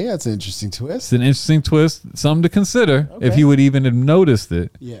 Okay, that's an interesting twist. It's an interesting twist. Something to consider if he would even have noticed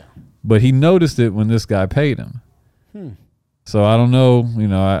it. Yeah. But he noticed it when this guy paid him. So I don't know.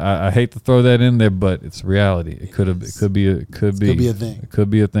 I hate to throw that in there, but it's reality. It could be a thing. It could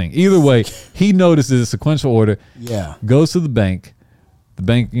be a thing. Either way, he notices a sequential order. Yeah. Goes to the bank. The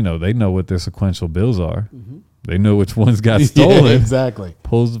bank, they know what their sequential bills are. Mm-hmm. They know which ones got stolen. Yeah, exactly.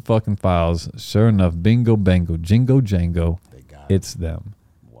 Pulls the fucking files. Sure enough, bingo, bango, jingo, jango. It's them.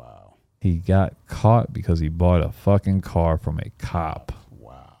 Wow. He got caught because he bought a fucking car from a cop.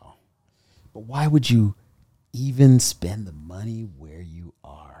 Wow. But why would you even spend the money where you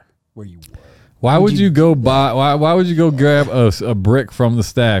were? Why would you go buy? Why would you go grab a brick from the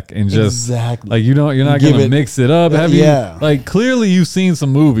stack and just like you're not gonna mix it up? Have you like clearly you've seen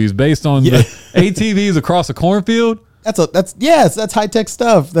some movies based on the ATVs across a cornfield? That's high tech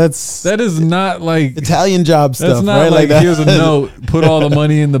stuff. That is not like Italian job stuff. That's not right? like here's a note, put all the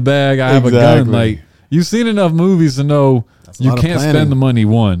money in the bag. I have a gun. Like you've seen enough movies to know you can't spend the money.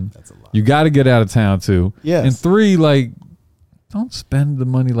 1, you got to get out of town. 2, and 3, like. Don't spend the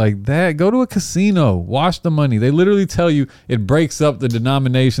money like that. Go to a casino. Wash the money. They literally tell you it breaks up the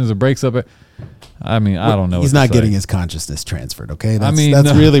denominations. It breaks up. I mean, I don't know. He's not getting his consciousness transferred. Okay, that's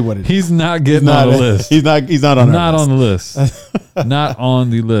no, really what it is. He's not getting on the list. He's not on the list. Not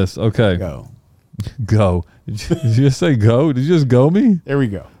on the list. Okay. Go. Did you just say go? Did you just go me? There we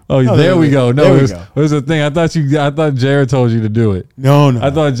go. Oh, there we go. No, there's a thing. I thought Jared told you to do it. No. I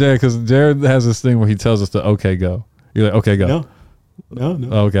thought Jared, because Jared has this thing where he tells us to okay, go. You're like, okay, go. No.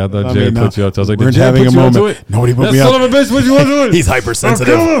 Okay, I thought Jared put you up. I was like, we're did Jared having put a you moment. It? Nobody put me up. Son of a bitch, what you want to do? He's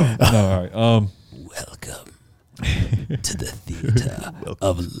hypersensitive. No, all right. Welcome to the theater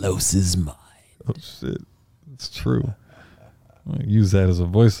of Los's mind. Oh shit, it's true. I'm gonna use that as a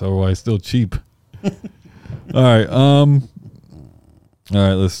voiceover while it's still cheap. All right. All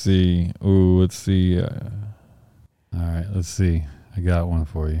right. Let's see. Let's see. All right. Let's see. I got one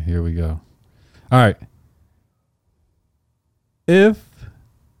for you. Here we go. All right. If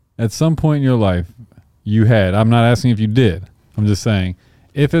at some point in your life you had, I'm not asking if you did, I'm just saying,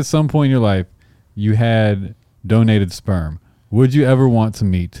 if at some point in your life you had donated sperm, would you ever want to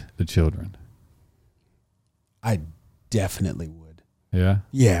meet the children? I definitely would. Yeah.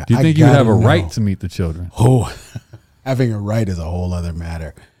 Yeah. Do you I think you would have a gotta right know. to meet the children? Oh, having a right is a whole other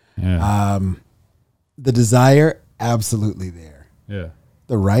matter. Yeah. The desire, absolutely there. Yeah.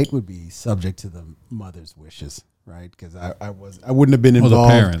 The right would be subject to the mother's wishes, right? Because I wouldn't have been Or the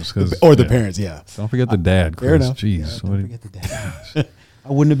involved. parents, 'cause- or the yeah. parents, yeah. Don't forget the dad, Fair Chris. enough. Jeez. Yeah, what don't do you- forget the dad.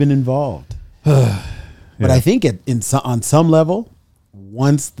 I wouldn't have been involved. Yeah. But I think on some level,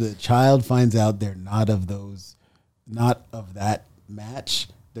 once the child finds out they're not of that match,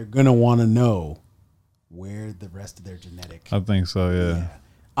 they're gonna want to know where the rest of their genetic. I think so, yeah.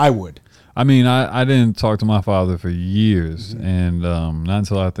 I would. I mean, I didn't talk to my father for years, Mm-hmm. and not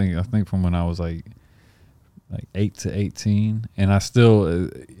until I think from when I was like 8 to 18, and I still,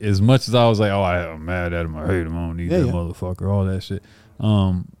 as much as I was like, oh, I'm mad at him, I hate him, I don't need that motherfucker, all that shit.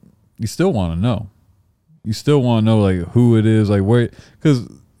 You still want to know. You still want to know like who it is, like where, because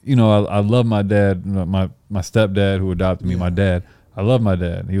you know I love my dad, my stepdad who adopted me, my dad. I love my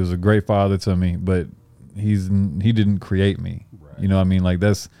dad. He was a great father to me, but he didn't create me. Right. You know what I mean? Like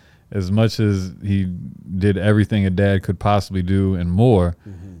that's as much as he did everything a dad could possibly do and more.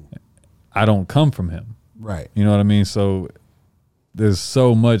 Mm-hmm. I don't come from him. Right. You know what I mean? So there's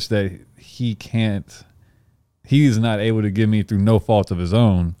so much that he's not able to give me through no fault of his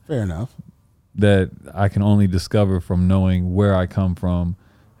own. Fair enough. That I can only discover from knowing where I come from,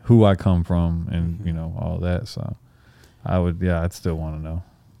 who I come from, and you know all that. So I'd still want to know.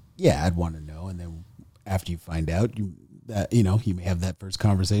 Yeah, I'd want to know, and then after you find out, you may have that first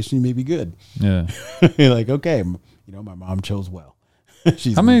conversation. You may be good. Yeah. You're like, okay, my mom chose well.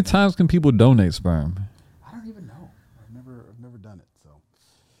 How many times can people donate sperm? I don't even know. I've never done it.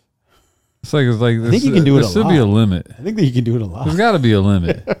 So it's like I think you can do it. There should be a limit. I think that you can do it a lot. There's got to be a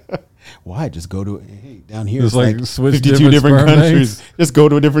limit. Why? Just go to down here. Just It's like switch 52 different sperm countries. banks. Just go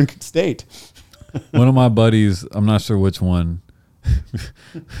to a different state. One of my buddies, I'm not sure which one,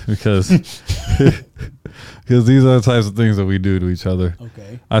 because these are the types of things that we do to each other.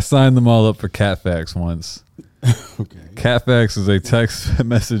 Okay. I signed them all up for CatFax once. Okay. CatFax is a text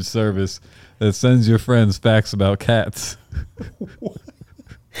message service that sends your friends facts about cats.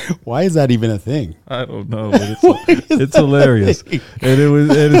 Why is that even a thing? I don't know, but it's hilarious. And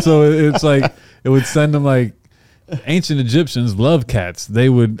it's like it would send them like ancient Egyptians love cats. They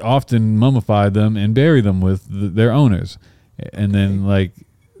would often mummify them and bury them with their owners. And then like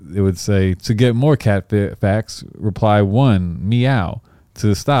it would say, to get more cat facts, reply 1, meow.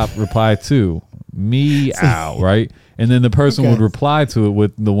 To stop, reply 2, meow, right? And then the person would reply to it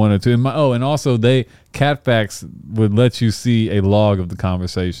with the 1 or 2. And also CatFax would let you see a log of the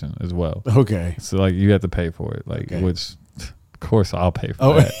conversation as well. Okay. So like you have to pay for it, which of course I'll pay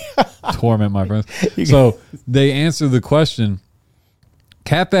for that. Torment my friends. So they answer the question.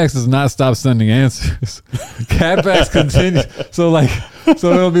 CatFax does not stop sending answers. CatFax continues. So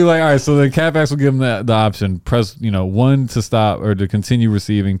it'll be like, all right, so then CatFax will give them the option, press 1 to stop or to continue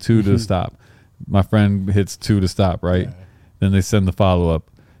receiving, 2 to stop. My friend hits 2 to stop, right? Yeah. Then they send the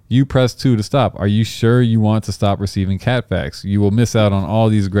follow-up. You press 2 to stop. Are you sure you want to stop receiving cat facts? You will miss out on all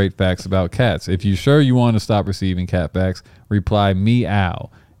these great facts about cats. If you're sure you want to stop receiving cat facts, reply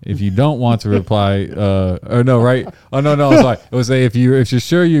meow. If you don't want to reply, I'm sorry. It would say if you're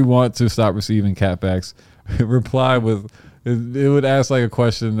sure you want to stop receiving cat facts, reply with. It would ask like a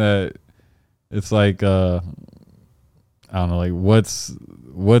question that it's like I don't know, like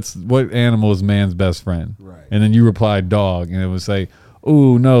what animal is man's best friend? Right. And then you reply dog, and it would say,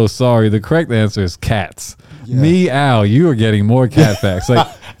 "Oh no, sorry. The correct answer is cats." Yeah. Meow. You are getting more cat facts. Like,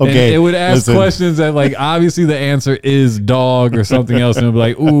 okay, it would ask questions that, like, obviously the answer is dog or something else, and it'd be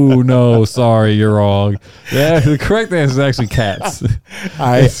like, "Ooh, no, sorry, you're wrong." Yeah, the correct answer is actually cats.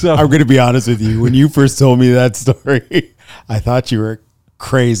 I'm going to be honest with you. When you first told me that story, I thought you were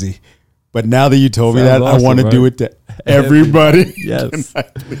crazy. But now that you told me that, awesome, I want to do it to everybody. Yes,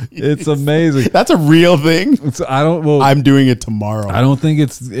 it's amazing. That's a real thing. I'm doing it tomorrow. I don't think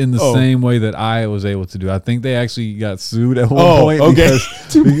it's in the same way that I was able to do. I think they actually got sued at one point. Okay.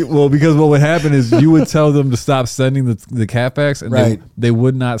 Because what would happen is you would tell them to stop sending the cat facts, and they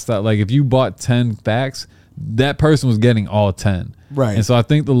would not stop. Like if you bought 10 facts, that person was getting all 10. Right. And so I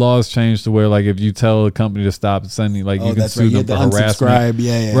think the laws changed to where, like, if you tell a company to stop sending, like, you can sue them for harassment.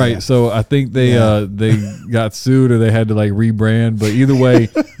 Yeah, right. Yeah. So I think they got sued, or they had to like rebrand. But either way,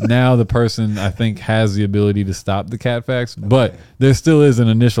 now the person, I think, has the ability to stop the cat facts. Okay. But there still is an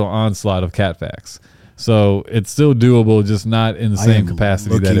initial onslaught of cat facts. So it's still doable, just not in the same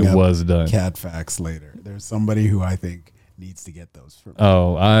capacity that it was done. Cat facts later. There's somebody who I think needs to get those from me.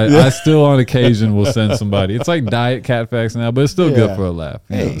 I still on occasion will send somebody. It's like diet cat facts now, but it's still good for a laugh.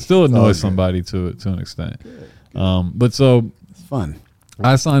 It still annoys somebody to an extent. Good. But so it's fun.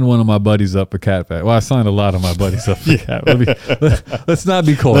 I signed one of my buddies up for Cat Facts. Well, I signed a lot of my buddies up for Cat. Let's not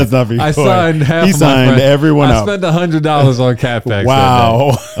be coy. Let's not be I coy. signed half He of signed my friends. everyone I up. spent $100 on Cat Facts.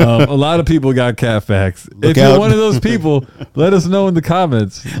 Wow. That day. A lot of people got Cat Facts. Look if you're out. one of those people, let us know in the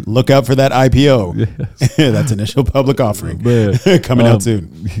comments. Look out for that IPO. Yes. That's initial public offering. Man, Coming out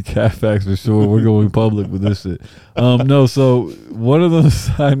soon. Cat Facts for sure. We're going public with this shit. No, so one of them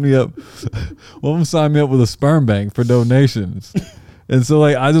signed me up. One of them signed me up with a sperm bank for donations. And so,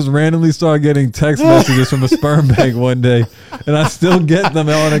 like, I just randomly started getting text messages from a sperm bank one day, and I still get them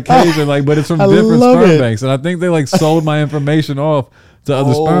on occasion, like, but it's from different love sperm it. banks. And I think they like sold my information off to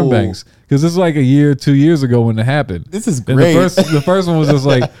other Oh. sperm banks because this is like a year, 2 years ago when it happened. This is And great. the first one was just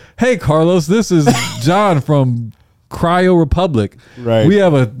like, "Hey, Carlos, this is John from Cryo Republic. Right. We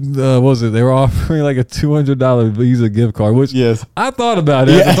have a what was it? They were offering like a $200 Visa gift card, which Yes. I thought about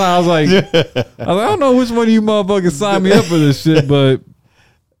it. At the time, I was like, I don't know which one of you motherfuckers signed me up for this shit, but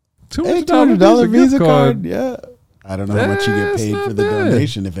Hey, $200 $200 Visa Visa card. card. Yeah. I don't know how much you get That's paid not for the bad.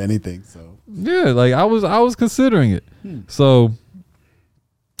 donation, if anything. So Yeah, like I was considering it. So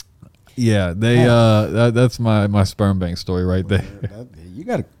yeah, they that's my sperm bank story right there. you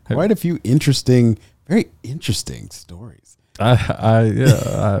got quite a few very interesting stories.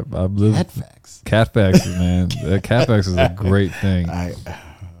 I've lived Cat facts. Cat Facts, man. Cat Facts is a great thing.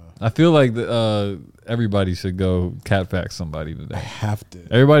 I feel like everybody should go Cat Fact somebody today. I have to.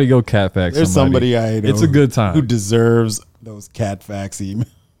 Everybody go Cat Fact There's somebody I know. It's a good time. who deserves those cat facts email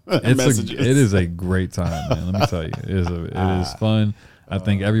messages. It is a great time, man. Let me tell you, it is fun. I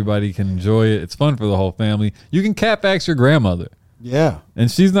think everybody can enjoy it. It's fun for the whole family. You can Cat Fact your grandmother, Yeah.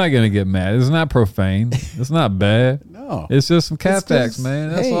 and she's not gonna get mad. It's not profane. It's not bad. No. It's just some Cat It's Facts, just, man.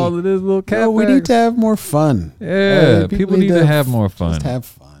 That's hey, all it is. Little Cat No, we Facts. need to have more fun. Yeah, people need to have more fun. Just have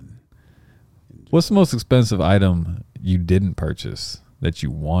fun. What's the most expensive item you didn't purchase that you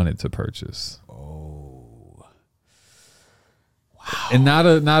wanted to purchase? Oh. And not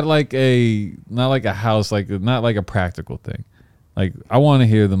like a house, not like a practical thing. Like, I want to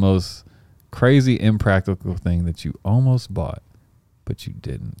hear the most crazy impractical thing that you almost bought, but you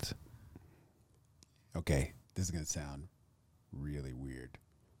didn't. Okay. This is going to sound really weird.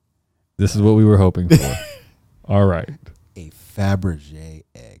 This is what we were hoping for. All right. A Fabergé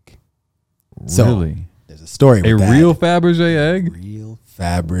egg. So, Really? there's a story with A that. real Fabergé egg? Real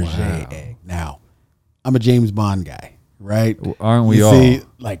Fabergé Wow. egg. Now, I'm a James Bond guy, right? Aren't we you all? see,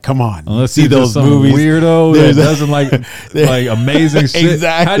 like, come on. Unless you see you're those just some movies. weirdo that There's a- doesn't like amazing shit.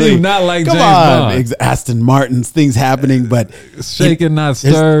 Exactly. How do you not like Come James on. Bond? Aston Martin's things happening, but Shaken, not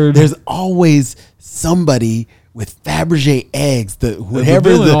there's, stirred. there's always somebody with Fabergé eggs. The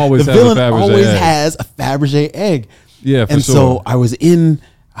villain always has a villain Fabergé always egg. has a Fabergé egg. Yeah, for and sure. so I was in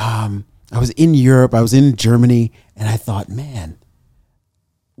Europe. I was in Germany, and I thought, man,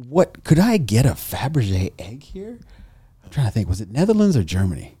 what could I get a Fabergé egg here? I'm trying to think. Was it Netherlands or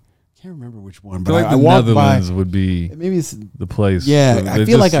Germany? Can't remember which one. I But feel like I the walked Netherlands would be by. Maybe it's. the place. Yeah, I They're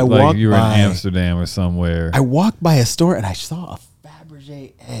feel like just I walked you were by- in Amsterdam or somewhere. I walked by a store and I saw a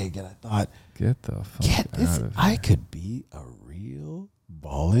Fabergé egg, and I thought, Get the fuck get this. out of I here. could be a real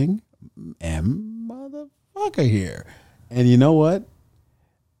balling motherfucker here. And you know what?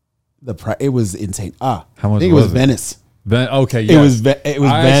 It was insane. How I much think it was was it? Venice. Okay, It yes. was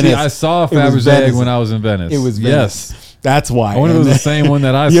Venice. I saw a It was Fabergé egg Venice. when I was in Venice. It was Venice. Yes. That's why. I wonder if it was the same one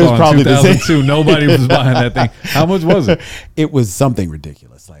that I Yeah, it was saw in probably the same. 2002. Nobody was buying that thing. How much was it? It was something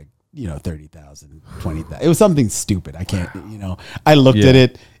ridiculous, like 30,000, 20,000. It was something stupid. I can't. I looked Yeah. at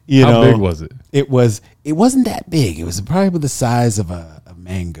it. How big was it? It wasn't that big. It was probably the size of a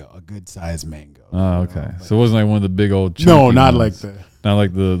mango, a good sized mango. Oh, okay. So it wasn't like one of the big old. No, chunky not ones. like Not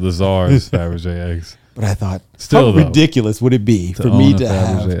like the Czar's Fabergé eggs. But I thought, Still, how though, ridiculous would it be for own me a to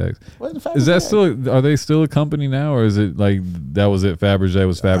have? Fabergé eggs. What, a Is that Fabergé? still? Are they still a company now, or is it like that was it? Fabergé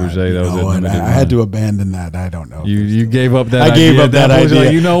was Fabergé. That was it. No, and limited I had run? to abandon that. I don't know. You gave up that. I idea gave up at that point. You're idea.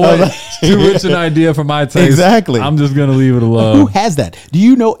 Like, you know I was what? like- It's too rich an idea for my taste. Exactly. I'm just gonna leave it Who alone. has that? Do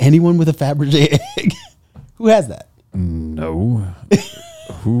you know anyone with a Fabergé egg? Who has that? No.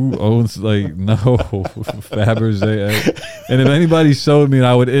 Who owns no Fabergé egg? And if anybody showed me,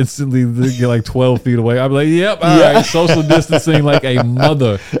 I would instantly get like 12 feet away. I'd be like, "Yep, all Yeah. right, social distancing like a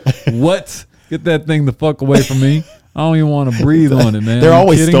mother." What? Get that thing the fuck away from me! I don't even want to breathe on it, man. They're Are you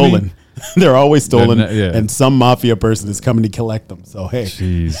always kidding me? stolen. They're always stolen, yeah. and some mafia person is coming to collect them. So hey,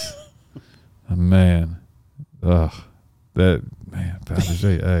 Jeez, man, ugh,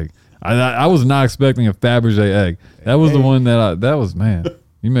 Fabergé egg. I was not expecting a Fabergé egg. That was the one that was man.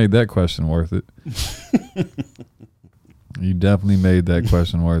 You made that question worth it. You definitely made that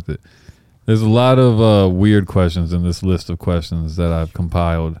question worth it. There's a lot of weird questions in this list of questions that I've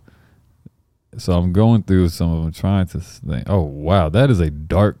compiled. So I'm going through some of them, trying to think. Oh, wow. That is a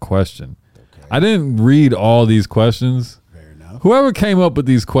dark question. Okay. I didn't read all these questions. Fair enough. Whoever came up with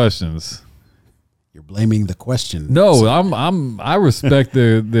these questions. You're blaming the question. No, I respect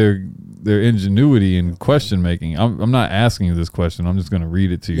their ingenuity in question making. I'm not asking you this question. I'm just going to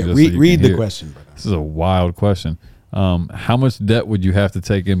read it to you. Yeah, so you read the hear. question. Brother. This is a wild question. How much debt would you have to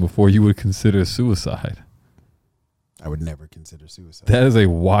take in before you would consider suicide? I would never consider suicide. That is a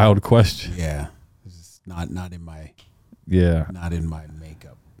wild question. Yeah, it's not in my not in my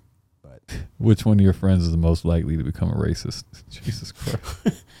makeup. But which one of your friends is the most likely to become a racist? Jesus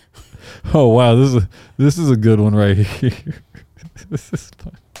Christ! Oh wow, this is a good one right here. This is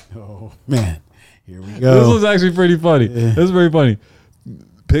fun. Oh man, here we go. This was actually pretty funny. Yeah. This is very funny.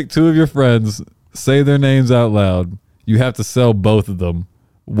 Pick two of your friends, say their names out loud. You have to sell both of them.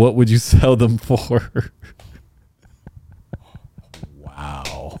 What would you sell them for?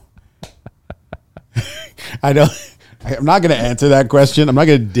 Wow. I'm not going to answer that question. I'm not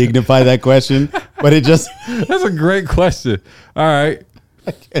going to dignify that question, but it just. That's a great question. All right.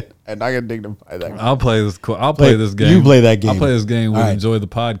 I'm not going to dignify that. I'll play this. I'll play this game. You play that game. I'll play this game. We'll right. enjoy the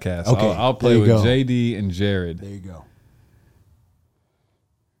podcast. Okay. I'll play with JD and Jared. There you go.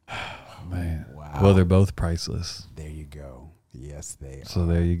 Oh, man. Wow. Well, they're both priceless. There you go. Yes, they are. So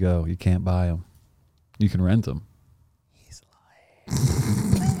there you go. You can't buy them. You can rent them. He's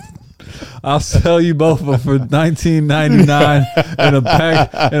lying. I'll sell you both of them for $19.99 in a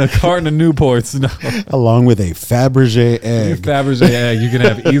pack in a carton of Newports. No. Along with a Fabergé egg. Fabergé egg. You can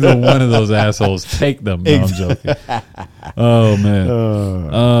have either one of those assholes. Take them. No, I'm joking. Oh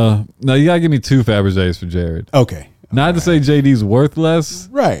man. No, you gotta give me two Fabergés for Jared. Okay. Not to say JD's worth less,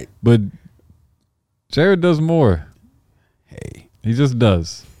 right? But Jared does more. Hey, he just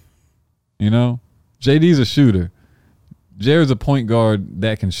does. You know, JD's a shooter. Jared's a point guard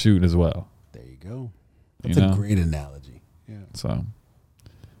that can shoot as well. There you go. That's a great analogy. Yeah. So,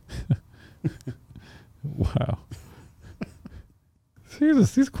 wow.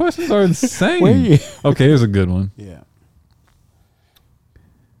 Jesus, these questions are insane. Okay, here's a good one. Yeah.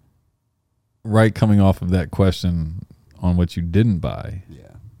 Right, coming off of that question on what you didn't buy. Yeah.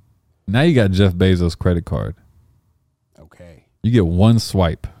 Now you got Jeff Bezos' credit card. Okay. You get one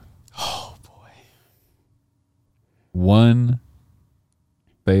swipe. Oh boy. One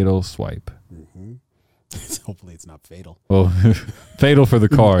fatal swipe. Mm-hmm. Hopefully it's not fatal. Well, fatal for the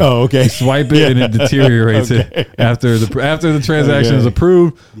card. Oh, okay. You swipe it and it deteriorates it after the transaction is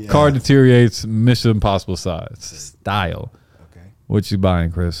approved. Yeah. Card deteriorates. Mission Impossible style. Okay. What you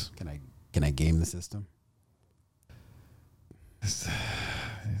buying, Chris? Can I game the system?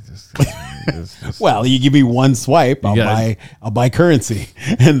 Well, you give me one swipe, I'll buy currency,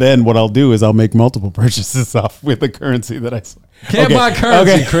 and then what I'll do is I'll make multiple purchases off with the currency that I swipe. Can't buy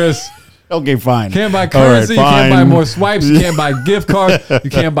currency, Chris. Okay, fine. Can't buy currency. Right, you can't buy more swipes. You can't buy gift cards. You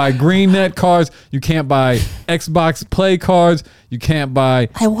can't buy Green Net cards. You can't buy Xbox Play cards. You can't buy.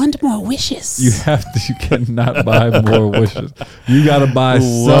 I want more wishes. You have to. You cannot buy more wishes. You got to buy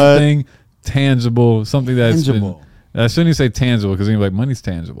something tangible, something that's tangible. I shouldn't even say tangible because like money's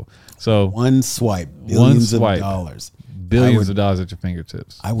tangible. So one swipe, billions of dollars, billions of dollars at your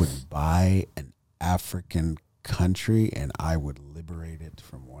fingertips. I would buy an African country and I would liberate it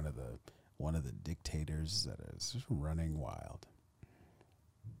from one of the dictators that is running wild.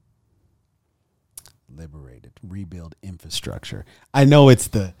 Liberate it, rebuild infrastructure. I know it's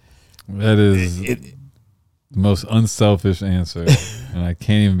that is the most unselfish answer, and I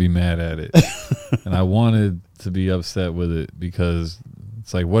can't even be mad at it. And I wanted to be upset with it because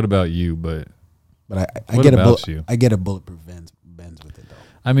it's like, what about you? But I get a bulletproof Benz with it though.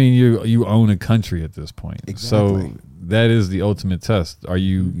 I mean, you own a country at this point, exactly. So that is the ultimate test. Are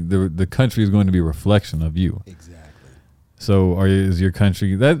you the country is going to be a reflection of you? Exactly. So is your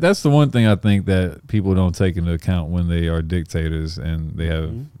country that's the one thing I think that people don't take into account when they are dictators and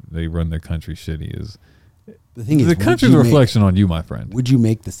they run their country shitty is. The thing is, the country's a reflection on you, my friend. Would you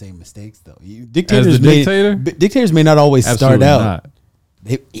make the same mistakes though? Dictators may not always Absolutely start out.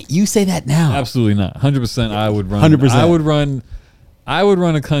 You say that now. Absolutely not. 100%. I would run. 100%. I would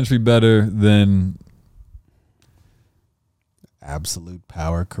run a country better than. Absolute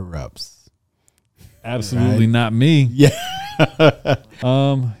power corrupts. Absolutely not me. Yeah.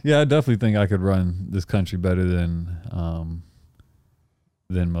 Yeah, I definitely think I could run this country better than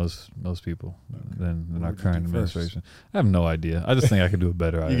most people, than our current administration. I have no idea. I just think I could do a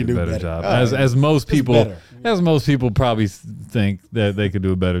better job. As most people probably think that they could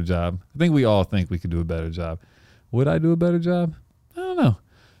do a better job. I think we all think we could do a better job. Would I do a better job? I don't know.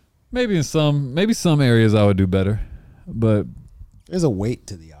 maybe some areas I would do better, but There's a weight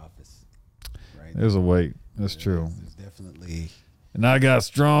to the office, right? there's a weight. That's true. There's definitely. And I got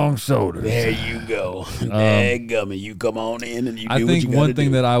strong shoulders. There you go. Dadgummit, you come on in and you do I what think you one gotta thing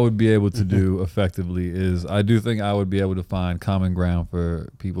do. that I would be able to do effectively is I do think I would be able to find common ground for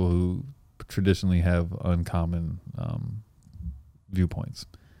people who traditionally have uncommon viewpoints.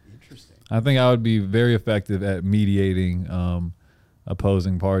 Interesting. I think I would be very effective at mediating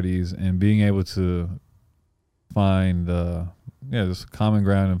opposing parties and being able to find just common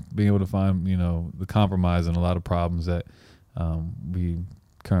ground and being able to find the compromise in a lot of problems that we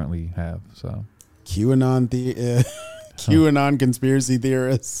currently have. So QAnon conspiracy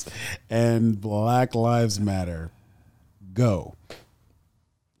theorists and Black Lives Matter. Go.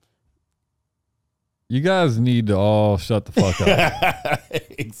 you guys need to all shut the fuck up.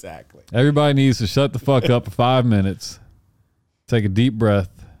 Exactly. Everybody needs to shut the fuck up for 5 minutes, take a deep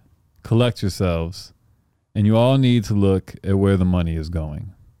breath, collect yourselves, and you all need to look at where the money is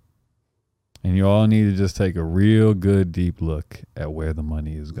going. And you all need to just take a real good deep look at where the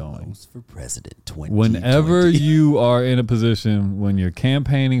money is going. Lowe's for President 2020. Whenever you are in a position when you're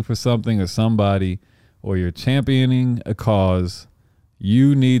campaigning for something or somebody or you're championing a cause,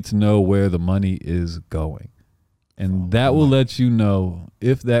 you need to know where the money is going. And that will let you know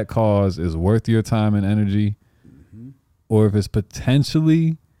if that cause is worth your time and energy or if it's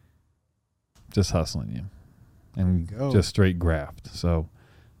potentially just hustling you and just straight graft. So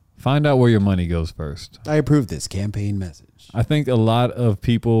find out where your money goes first. I approve this campaign message. I think a lot of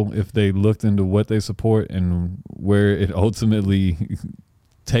people, if they looked into what they support and where it ultimately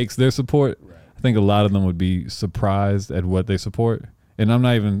takes their support, I think a lot of them would be surprised at what they support. And I'm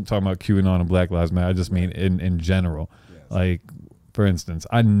not even talking about QAnon and Black Lives Matter. I just mean in general. Yes. Like, for instance,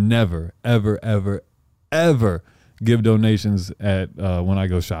 I never, ever, ever, ever give donations at when I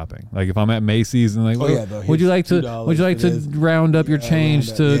go shopping. Like if I'm at Macy's and would you like to round up your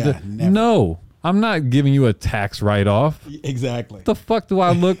change no, I'm not giving you a tax write-off. Exactly. What the fuck do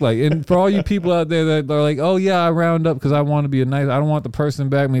I look like? And for all you people out there that are like, oh yeah, I round up because I want to be I don't want the person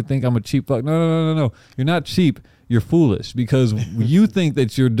back me to think I'm a cheap fuck. No. You're not cheap. You're foolish because you think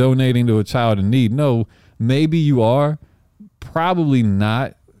that you're donating to a child in need. No, maybe you are. Probably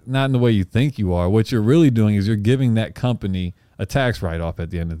not in the way you think you are. What you're really doing is you're giving that company a tax write-off at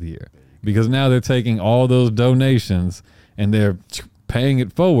the end of the year because now they're taking all those donations and they're paying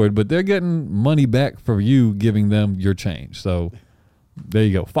it forward, but they're getting money back for you giving them your change. So there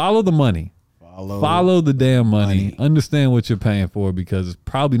you go. Follow the money. Follow the damn money. Understand what you're paying for because it's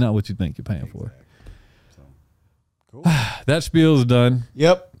probably not what you think you're paying for. So, cool. That spiel's done.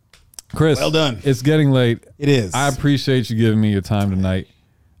 Yep. Chris, well done. It's getting late. It is. I appreciate you giving me your time tonight.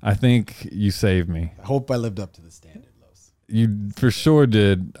 I think you saved me. I hope I lived up to the standard, Los. You for sure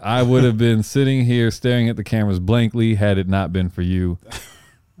did. I would have been sitting here staring at the cameras blankly had it not been for you.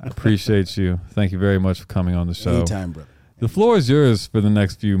 I appreciate you. Thank you very much for coming on the show. Anytime, brother. The floor is yours for the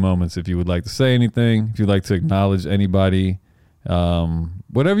next few moments if you would like to say anything, if you'd like to acknowledge anybody,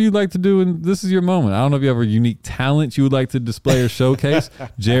 whatever you'd like to do, and this is your moment. I don't know if you have a unique talent you would like to display or showcase.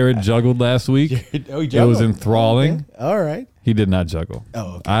 Jared juggled last week. It was enthralling. Okay. All right. He did not juggle.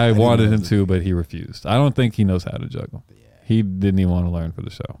 Oh, okay. I wanted him to, but he refused. I don't think he knows how to juggle. Yeah. He didn't even want to learn for the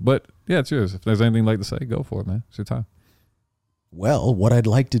show. But yeah, it's yours. If there's anything you'd like to say, go for it, man. It's your time. Well, what I'd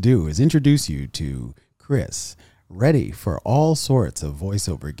like to do is introduce you to Chris, ready for all sorts of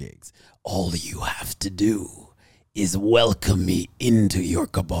voiceover gigs. All you have to do is welcome me into your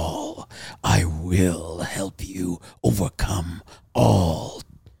cabal. I will help you overcome all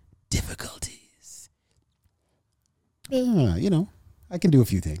difficulties. I can do a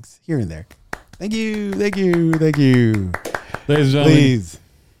few things here and there. Thank you. Ladies and gentlemen, Please.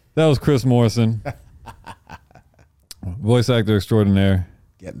 That was Chris Morrison, voice actor extraordinaire.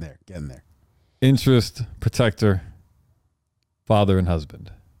 Getting there. Interest protector, father and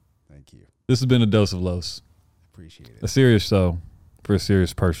husband. Thank you. This has been a dose of Los. Appreciate it. A serious show for a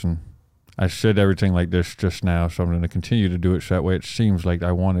serious person. I said everything like this just now, so I'm going to continue to do it that way. It seems like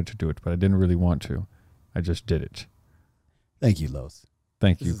I wanted to do it, but I didn't really want to. I just did it. Thank you, Los.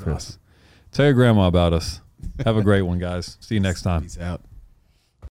 Thank you, Chris. Awesome. Tell your grandma about us. Have a great one, guys. See you next time. Peace out.